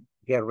 I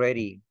get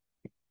ready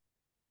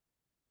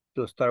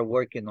to start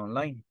working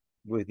online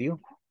with you.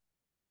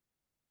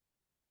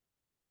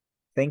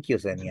 Thank you,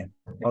 Zenia.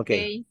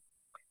 Okay.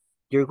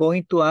 You're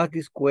going to ask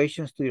these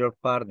questions to your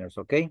partners,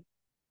 okay?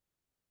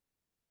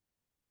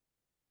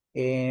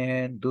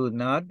 And do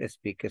not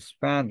speak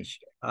Spanish.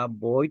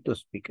 Avoid to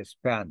speak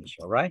Spanish,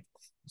 all right?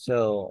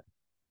 So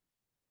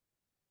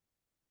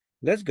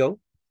let's go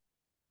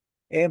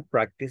and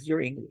practice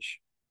your English.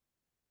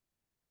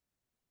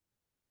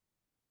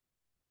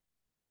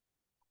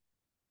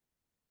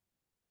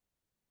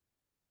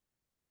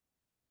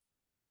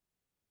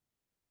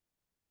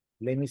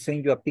 Let me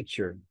send you a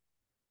picture.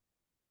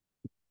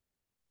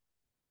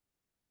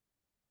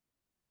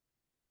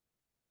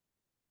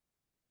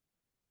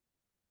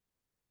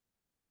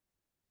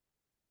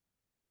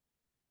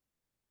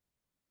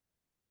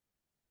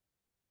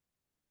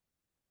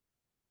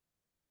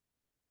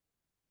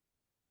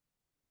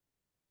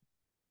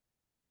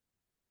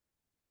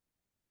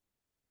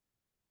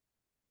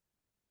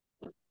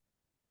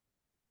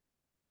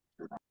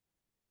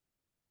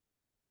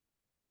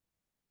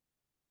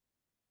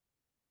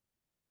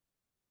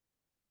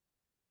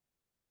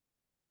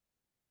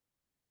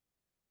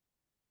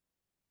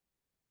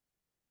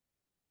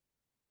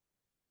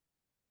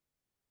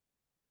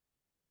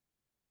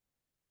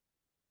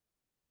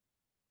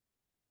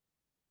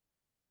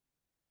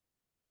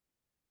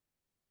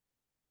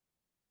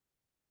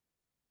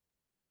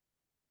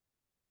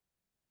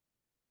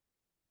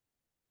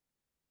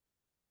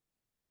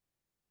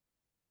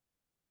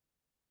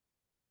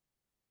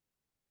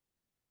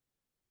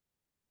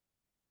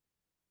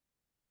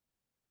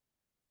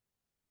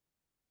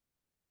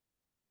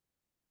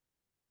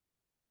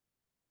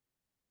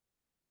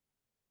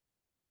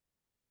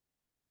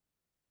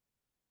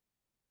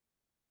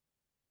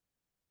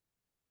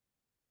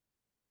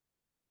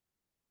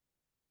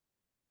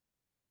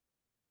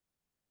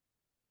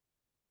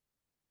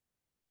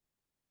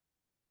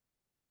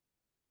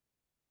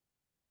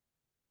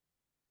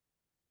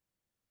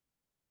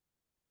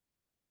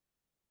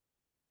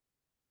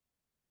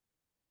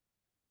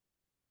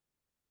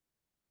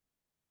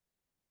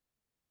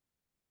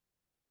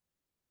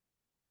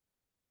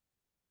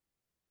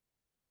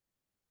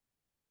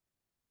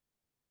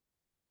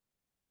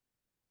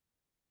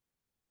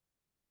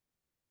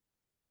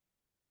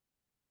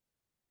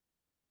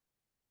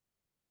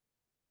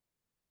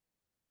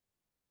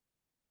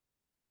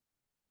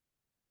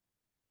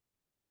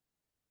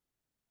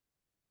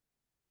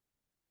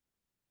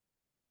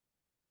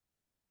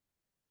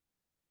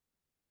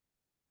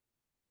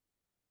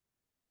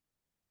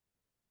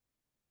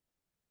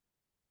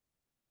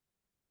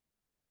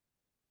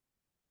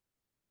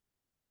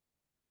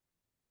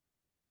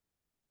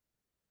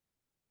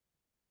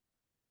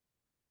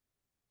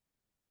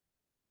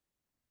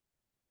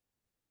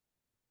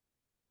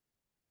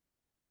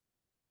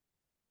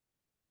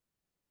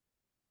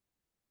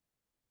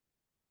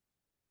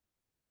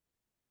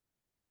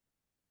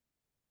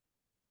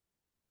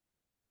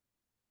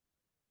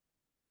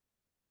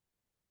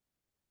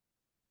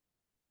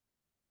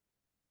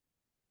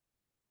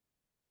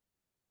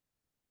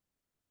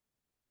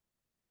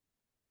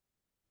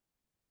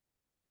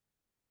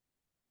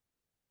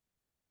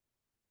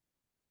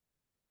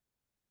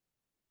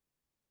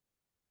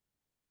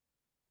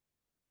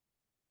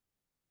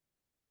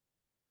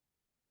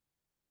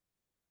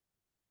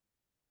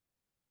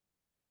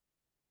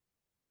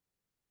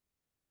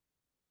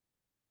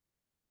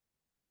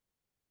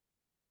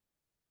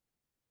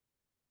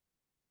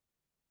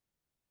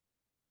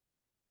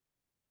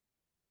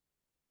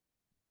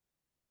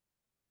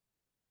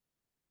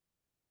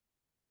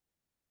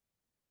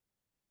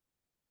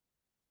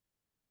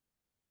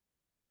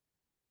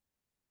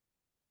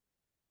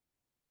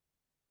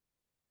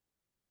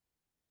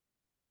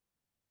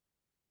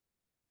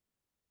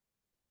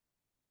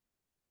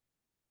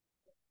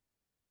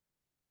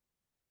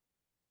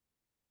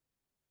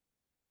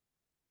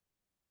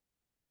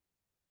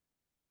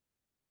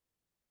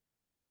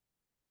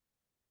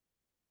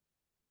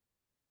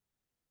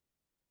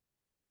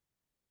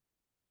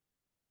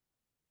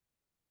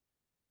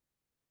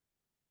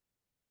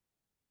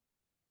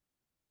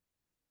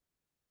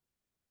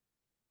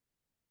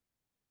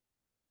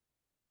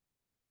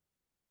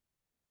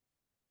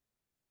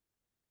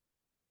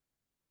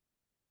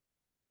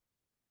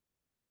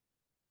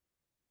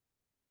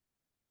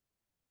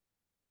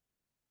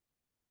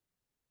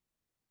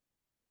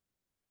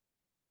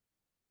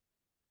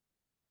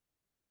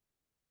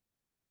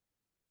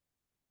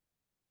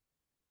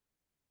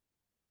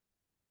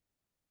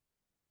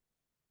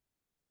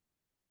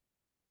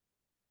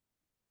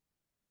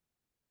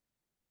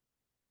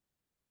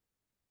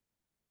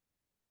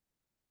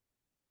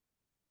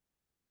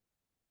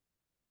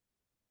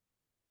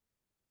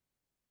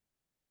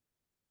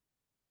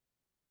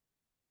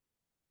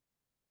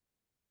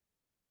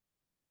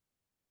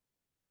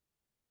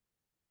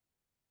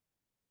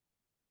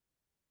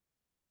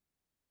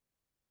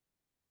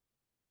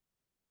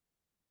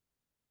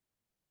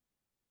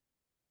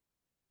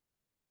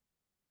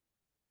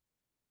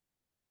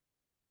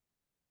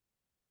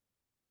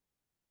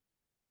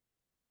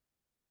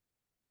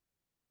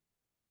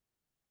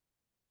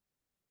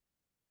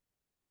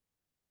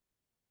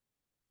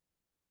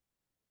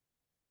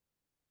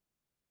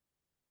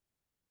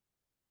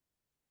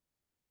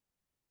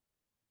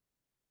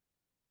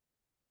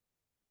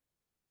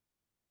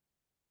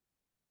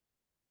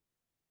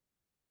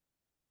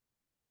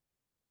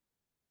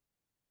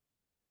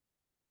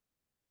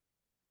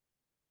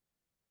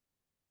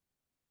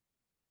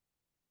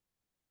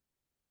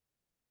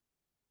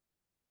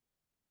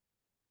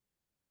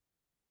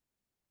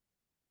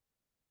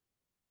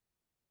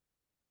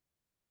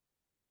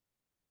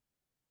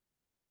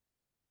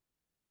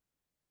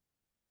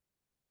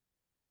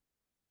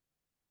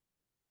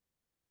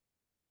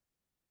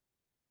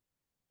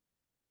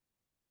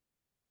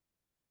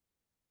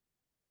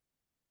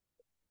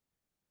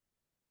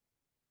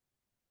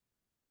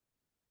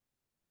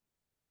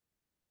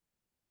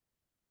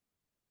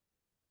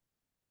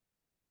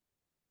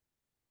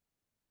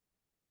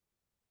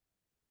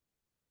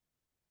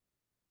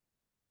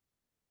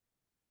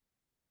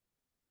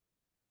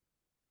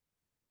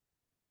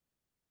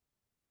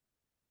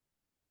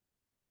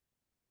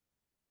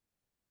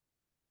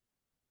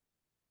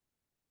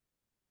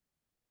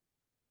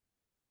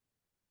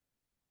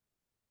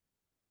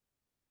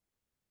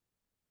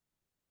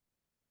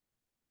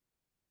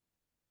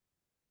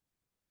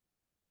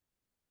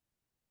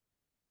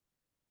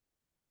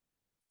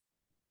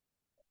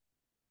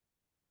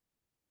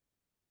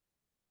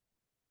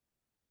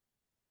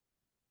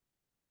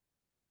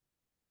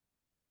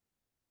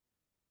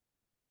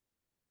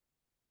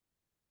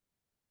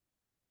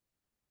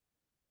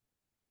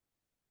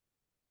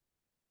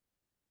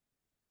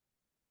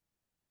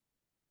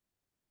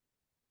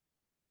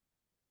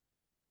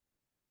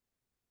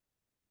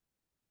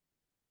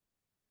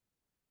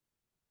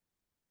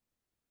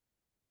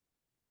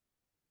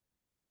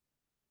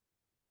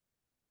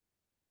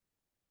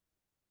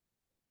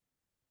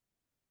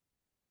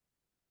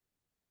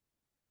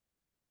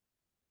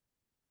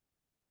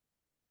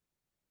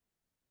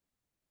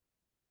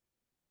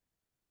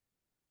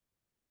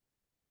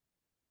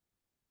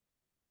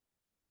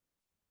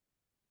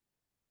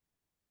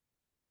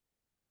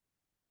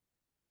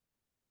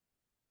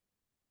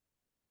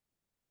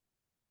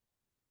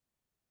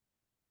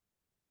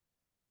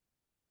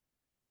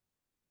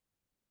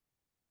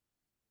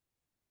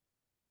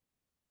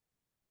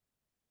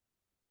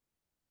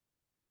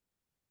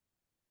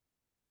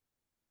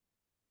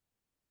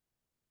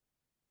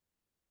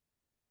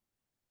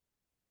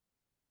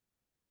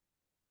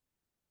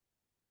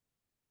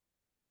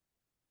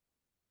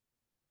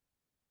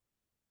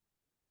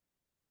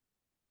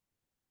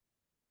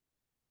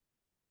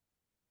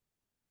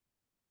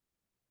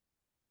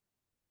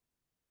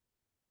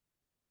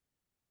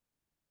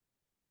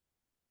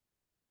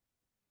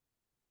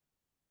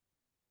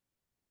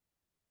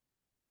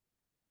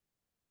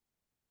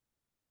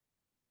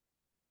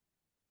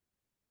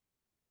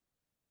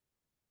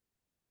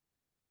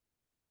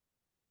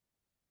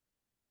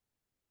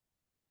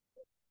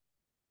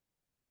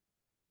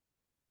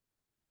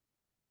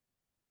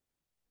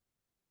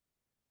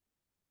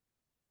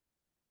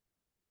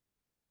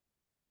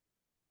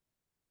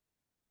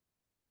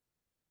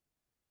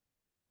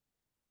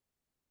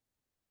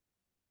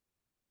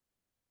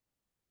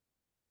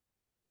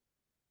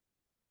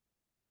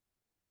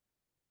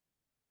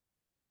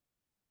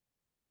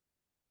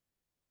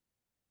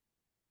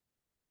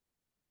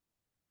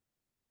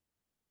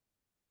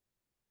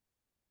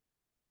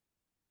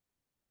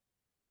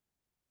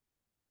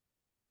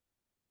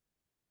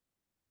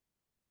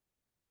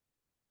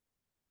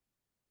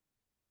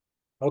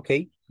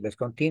 Okay, let's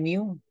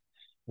continue.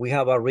 We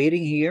have a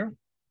reading here.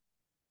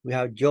 We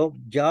have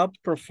job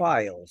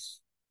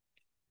profiles.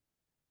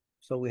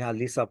 So we have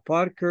Lisa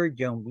Parker,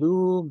 John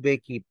Blue,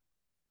 Becky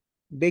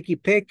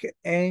Peck,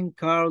 and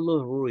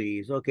Carlos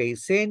Ruiz. Okay,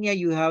 Senia,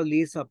 you have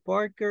Lisa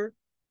Parker,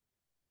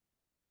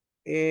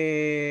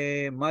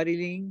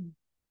 Marilyn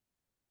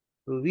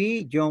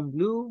Ruby, John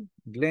Blue,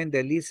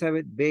 Glenda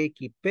Elizabeth,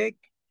 Becky Peck,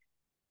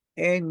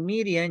 and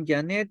Miriam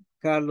Janet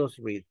Carlos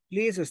Ruiz.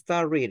 Please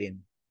start reading.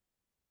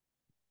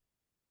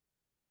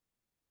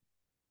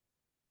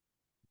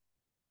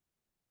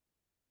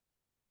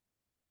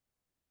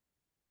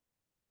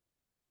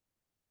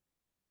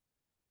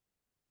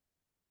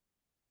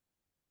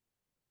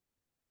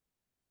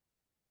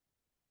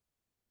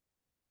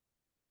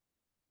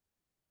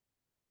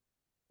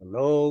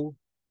 Hello.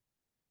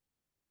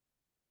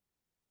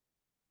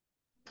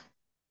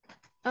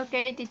 Ok,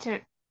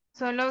 teacher.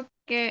 Solo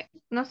que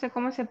no sé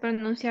cómo se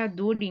pronuncia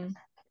during.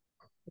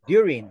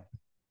 During.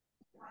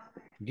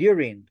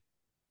 During.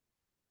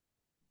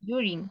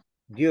 During.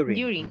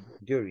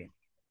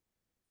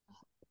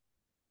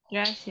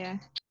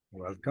 Gracias.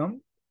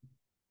 Welcome.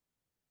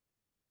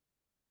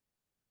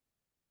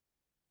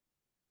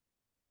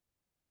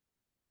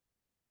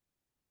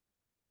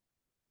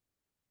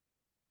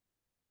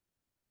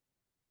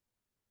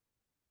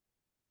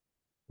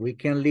 We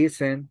can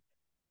listen.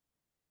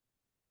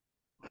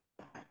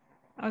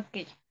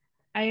 Ok.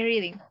 I'm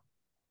reading.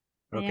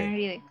 I am Okay.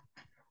 reading.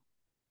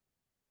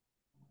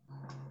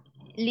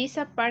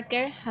 Lisa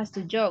Parker has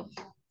two jobs.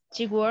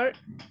 She works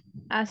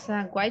as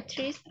a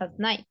waitress at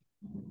night,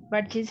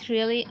 but she's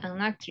really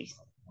an actress.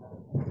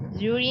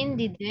 During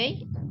the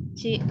day,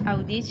 she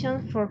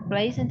auditions for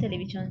plays and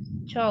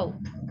television shows.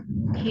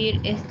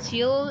 Her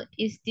schedule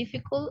is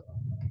difficult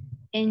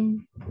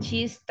and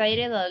she's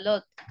tired a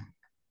lot,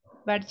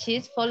 but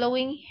she's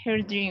following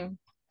her dream.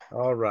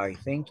 All right.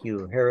 Thank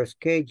you. Her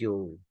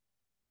schedule.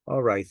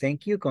 All right.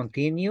 Thank you.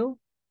 Continue.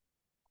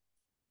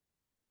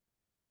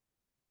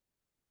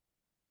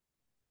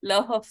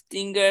 Lot of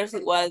fingers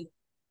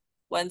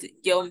wants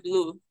John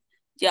Blue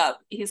job.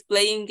 He's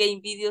playing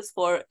game videos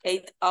for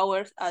 8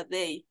 hours a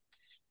day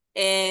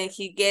and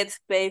he gets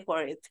paid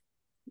for it.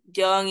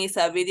 John is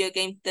a video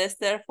game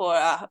tester for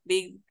a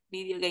big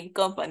video game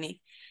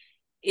company.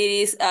 It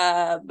is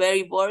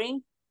very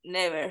boring.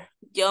 Never.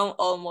 John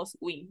always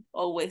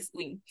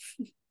win.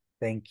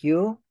 Thank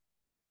you.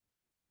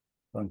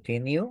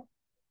 Continue.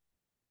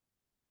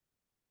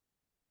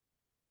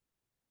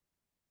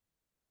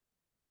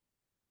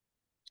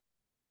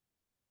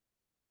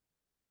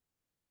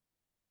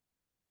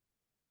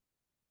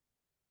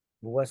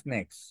 What's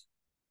next?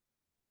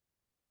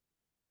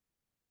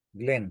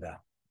 Glenda.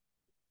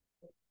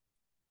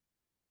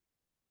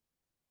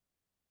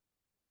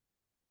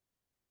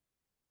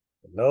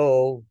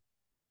 Hello.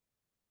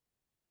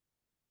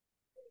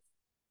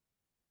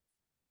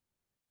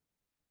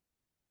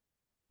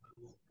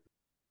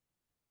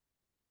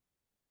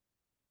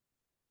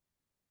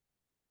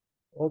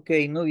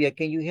 Okay, Nubia,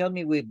 can you help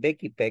me with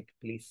Becky Peck,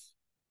 please?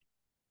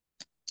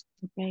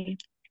 Okay.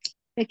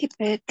 Becky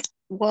Peck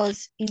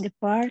was in the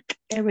park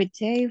every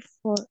day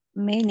for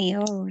many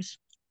hours,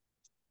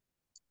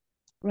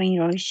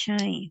 rain or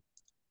shine.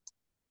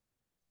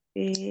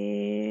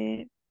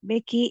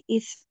 Becky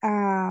is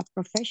a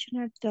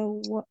professional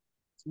dog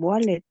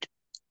wallet.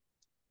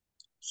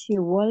 She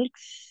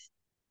walks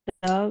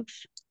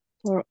dogs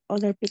for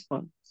other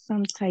people.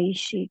 Sometimes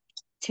she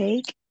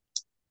take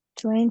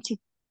 20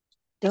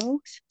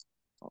 dogs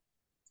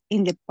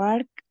in the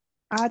park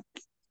at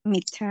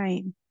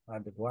midtime.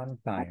 At one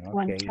At time,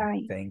 one okay.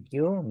 time. Thank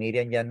you.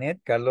 Miriam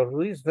Janet, Carlos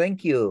Ruiz,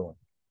 thank you.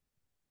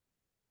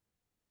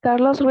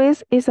 Carlos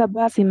Ruiz is a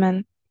busy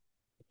man.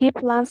 He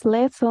plans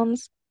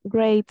lessons,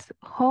 grades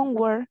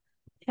homework,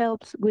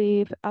 helps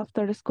with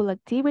after-school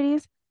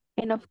activities,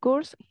 and of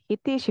course, he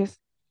teaches.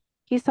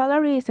 His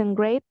salary isn't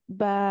great,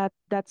 but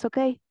that's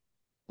okay.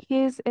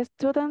 His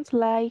students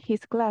like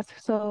his class,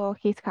 so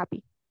he's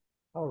happy.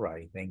 All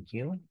right, thank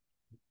you.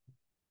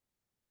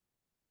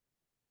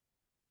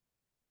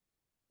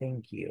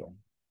 Thank you.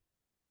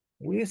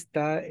 We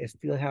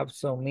still have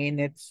some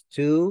minutes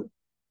to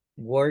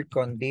work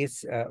on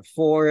this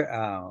four,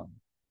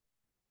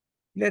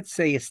 let's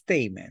say,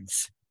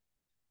 statements.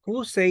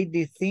 Who say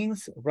these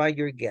things? Write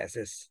your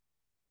guesses.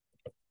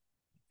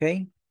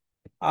 Okay.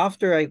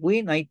 After I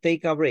win, I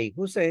take a break.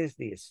 Who says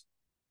this?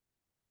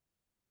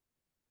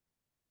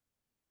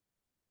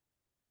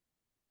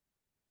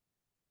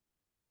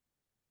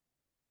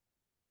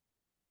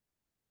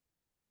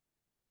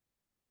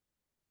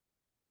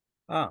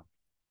 Ah,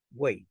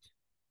 wait.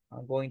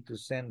 I'm going to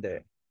send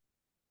the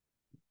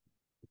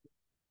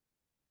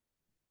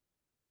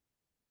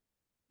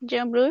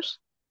John Bruce.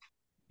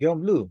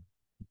 John Blue.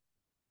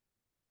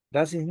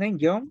 That's his name,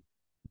 John?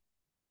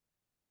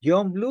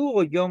 John Blue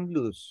or John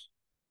Blues?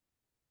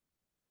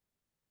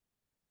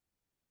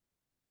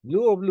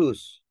 Blue or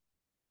blues?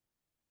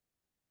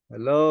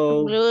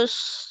 Hello?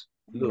 Blues.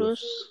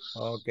 Blues.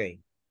 Okay.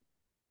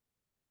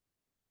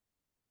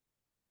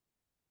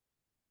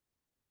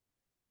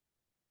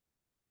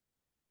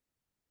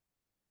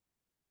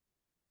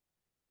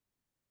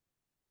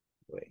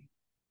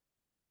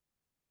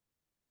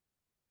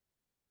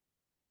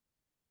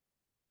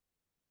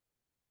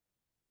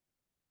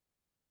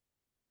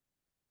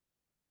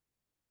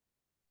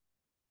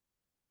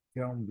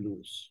 Young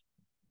blues.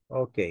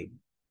 Okay.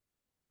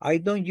 I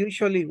don't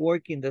usually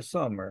work in the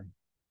summer.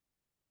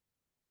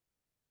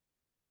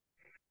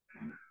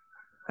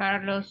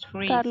 Carlos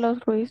Ruiz. Carlos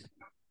Ruiz.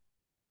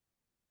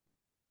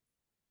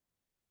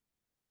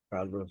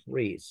 Carlos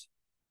Ruiz.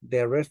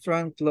 The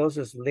restaurant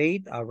closes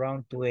late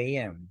around 2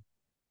 a.m.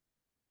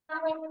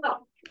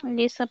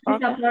 Lisa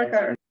Parker.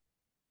 Parker.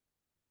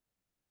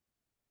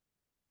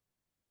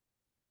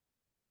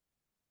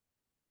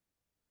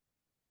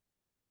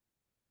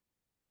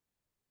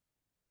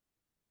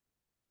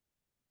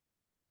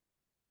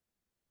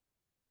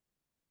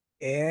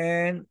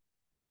 And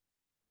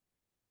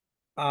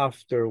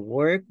after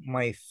work,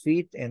 my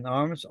feet and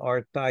arms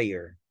are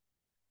tired.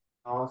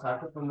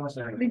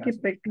 Vicky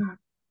Peck.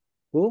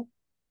 Who?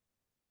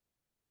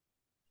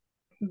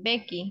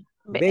 Becky.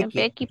 Becky.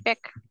 Becky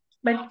Peck.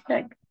 Becky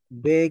Peck.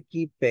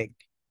 Becky Peck.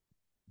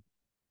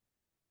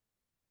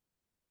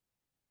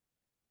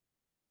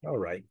 All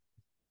right.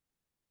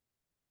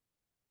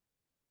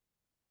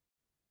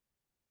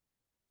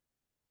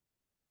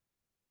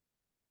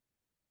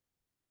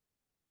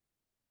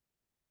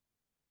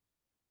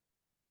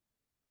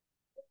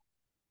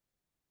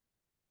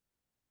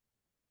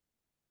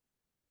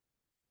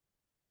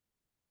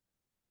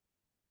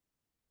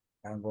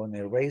 I'm going to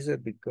erase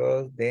it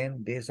because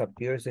then this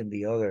appears in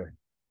the other.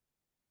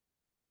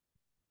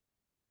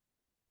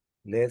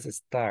 Let's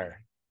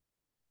start.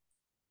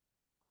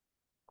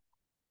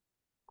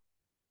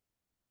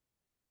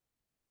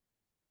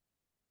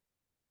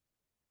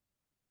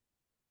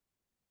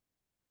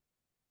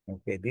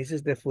 Okay, this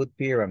is the food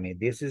pyramid.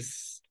 This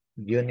is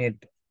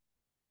unit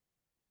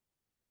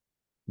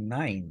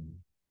 9.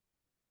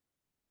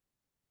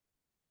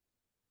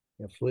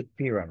 The food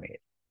pyramid.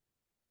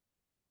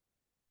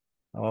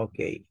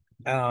 Okay.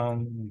 I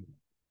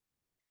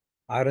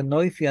don't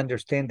know if you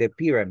understand the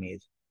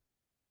pyramid.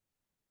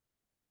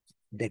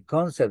 The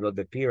concept of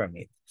the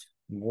pyramid.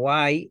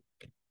 Why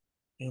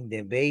in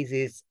the base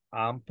is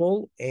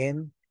ample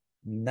and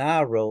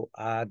narrow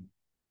at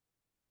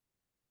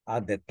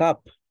the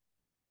top.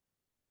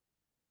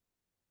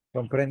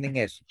 ¿Comprenden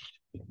eso?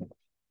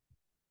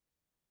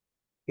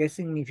 ¿Qué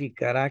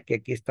significará que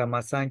aquí está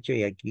más ancho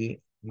y aquí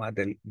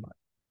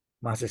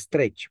más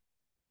estrecho?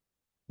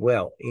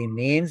 Well, it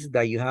means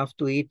that you have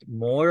to eat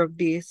more of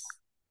this.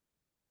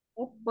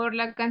 Por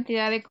la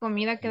cantidad de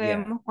comida que Yeah.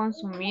 debemos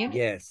consumir.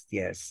 Yes,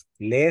 yes.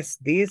 Less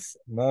this,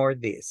 more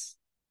this.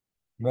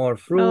 More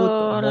fruit,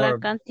 O la more...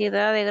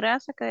 cantidad de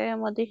grasa que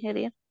debemos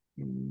digerir.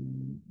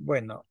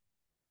 Bueno,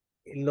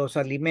 los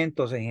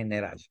alimentos en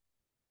general.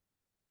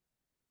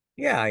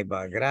 Ya, ahí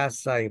va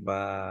grasa, ahí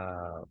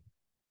va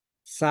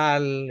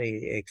sal,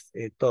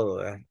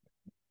 todo.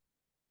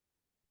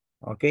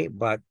 Okay,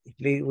 but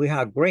we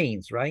have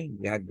grains, right?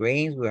 We have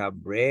grains, we have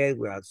bread,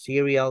 we have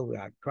cereal, we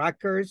have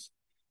crackers,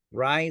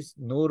 rice,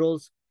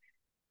 noodles,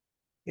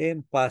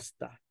 and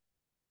pasta.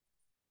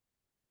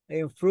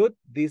 And fruit,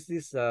 this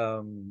is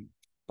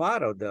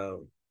part of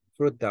the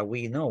fruit that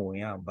we know.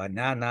 Yeah,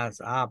 bananas,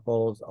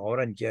 apples,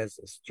 oranges,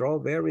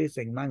 strawberries,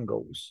 and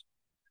mangoes.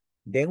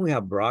 Then we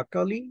have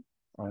broccoli,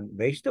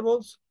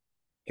 vegetables,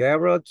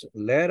 carrots,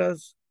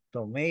 lettuce,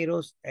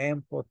 tomatoes,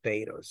 and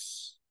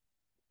potatoes.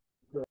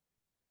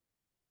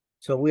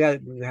 So we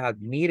had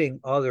meat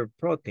and other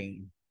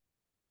protein.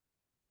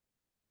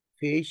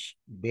 Fish,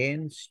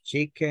 beans,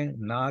 chicken,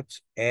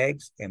 nuts,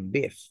 eggs, and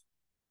beef.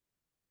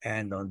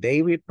 And on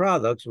dairy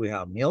products, we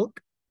have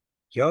milk,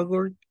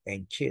 yogurt,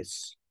 and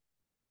cheese.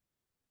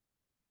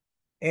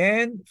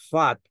 And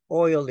fat,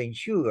 oil, and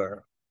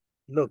sugar.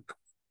 Look,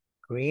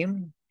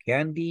 cream,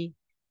 candy,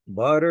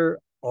 butter,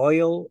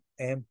 oil,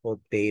 and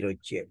potato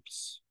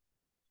chips.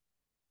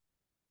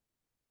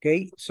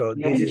 Okay, so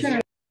this is...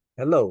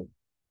 Hello.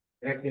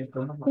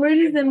 What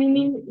is the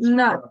meaning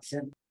nuts?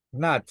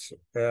 Nuts,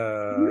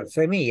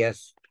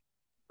 semillas.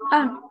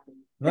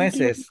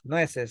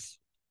 Nueces.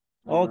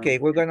 Okay,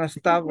 we're gonna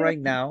stop right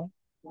now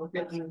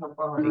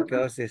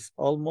because it's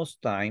almost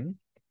time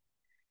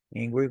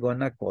and we're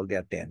gonna call the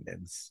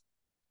attendance.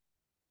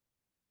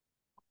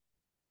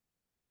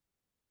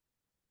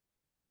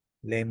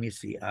 Let me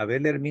see. Abel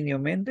Herminio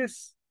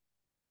Méndez.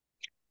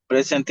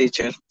 Present,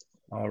 teacher.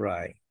 All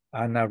right.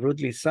 Ana Ruth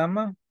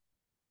Lizama.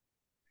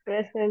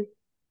 Present.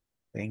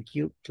 Thank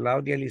you.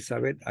 Claudia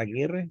Elizabeth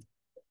Aguirre.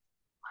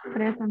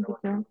 Present,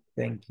 teacher.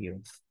 Thank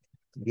you.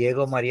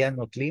 Diego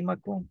Mariano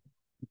Clímaco.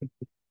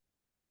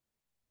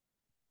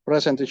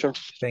 Present, teacher.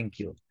 Thank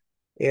you.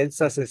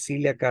 Elsa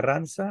Cecilia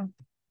Carranza.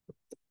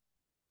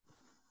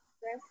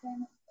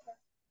 Present.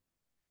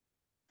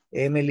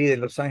 Emily de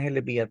Los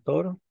Ángeles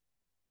Villatoro.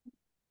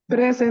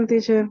 Present,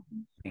 teacher.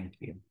 Thank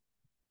you.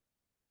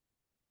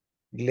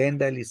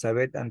 Glenda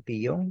Elizabeth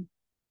Antillón.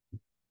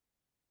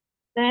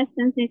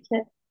 Present,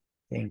 teacher.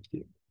 Thank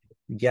you.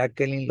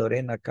 Jacqueline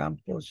Lorena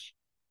Campos.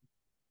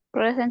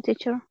 Present,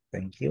 teacher.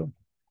 Thank you.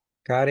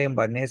 Karen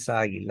Vanessa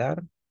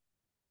Aguilar.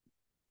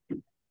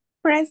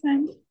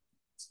 Present.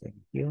 Thank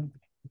you.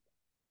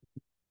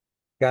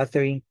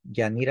 Catherine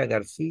Yanira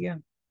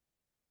García.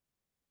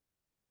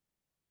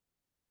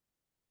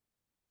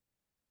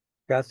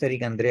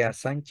 Catherine Andrea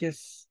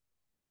Sánchez.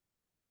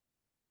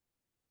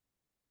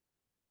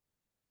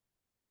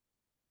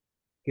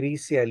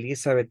 Crisia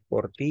Elizabeth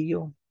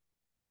Portillo.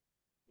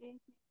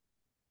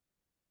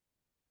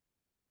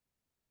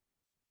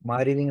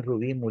 Marilyn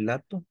Rubí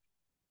Mulato.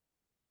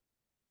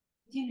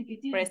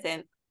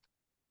 Present.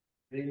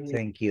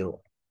 Thank you.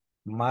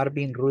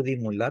 Marvin Rudy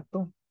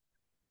Mulato.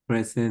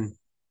 Present.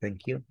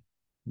 Thank you.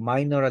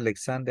 Minor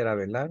Alexander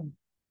Avelar.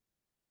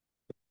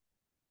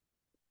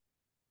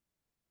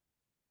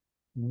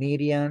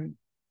 Miriam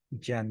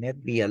Janet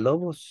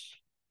Villalobos.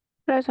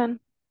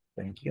 Present.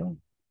 Thank you.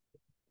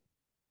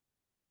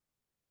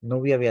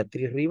 Nubia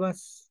Beatriz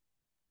Rivas.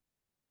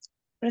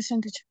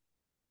 Present, teacher.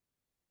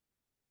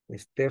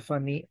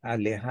 Stephanie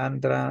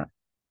Alejandra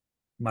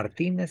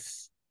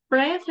Martínez.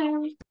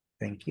 Present.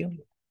 Thank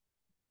you.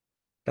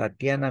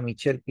 Tatiana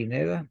Michelle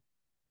Pineda.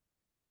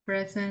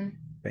 Present.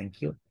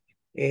 Thank you.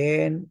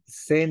 And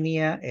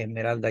Senia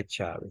Esmeralda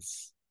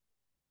Chávez.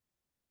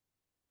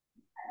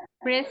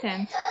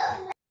 Present.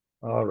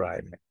 All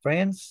right, my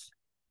friends.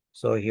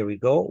 So here we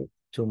go.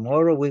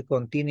 Tomorrow we'll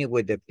continue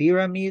with the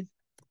pyramid.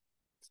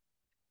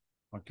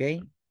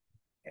 Okay.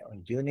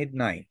 On Unit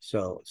 9.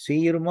 So see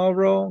you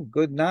tomorrow.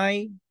 Good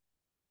night.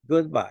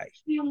 Goodbye.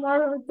 See you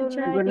tomorrow,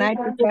 teacher. Good night,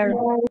 teacher.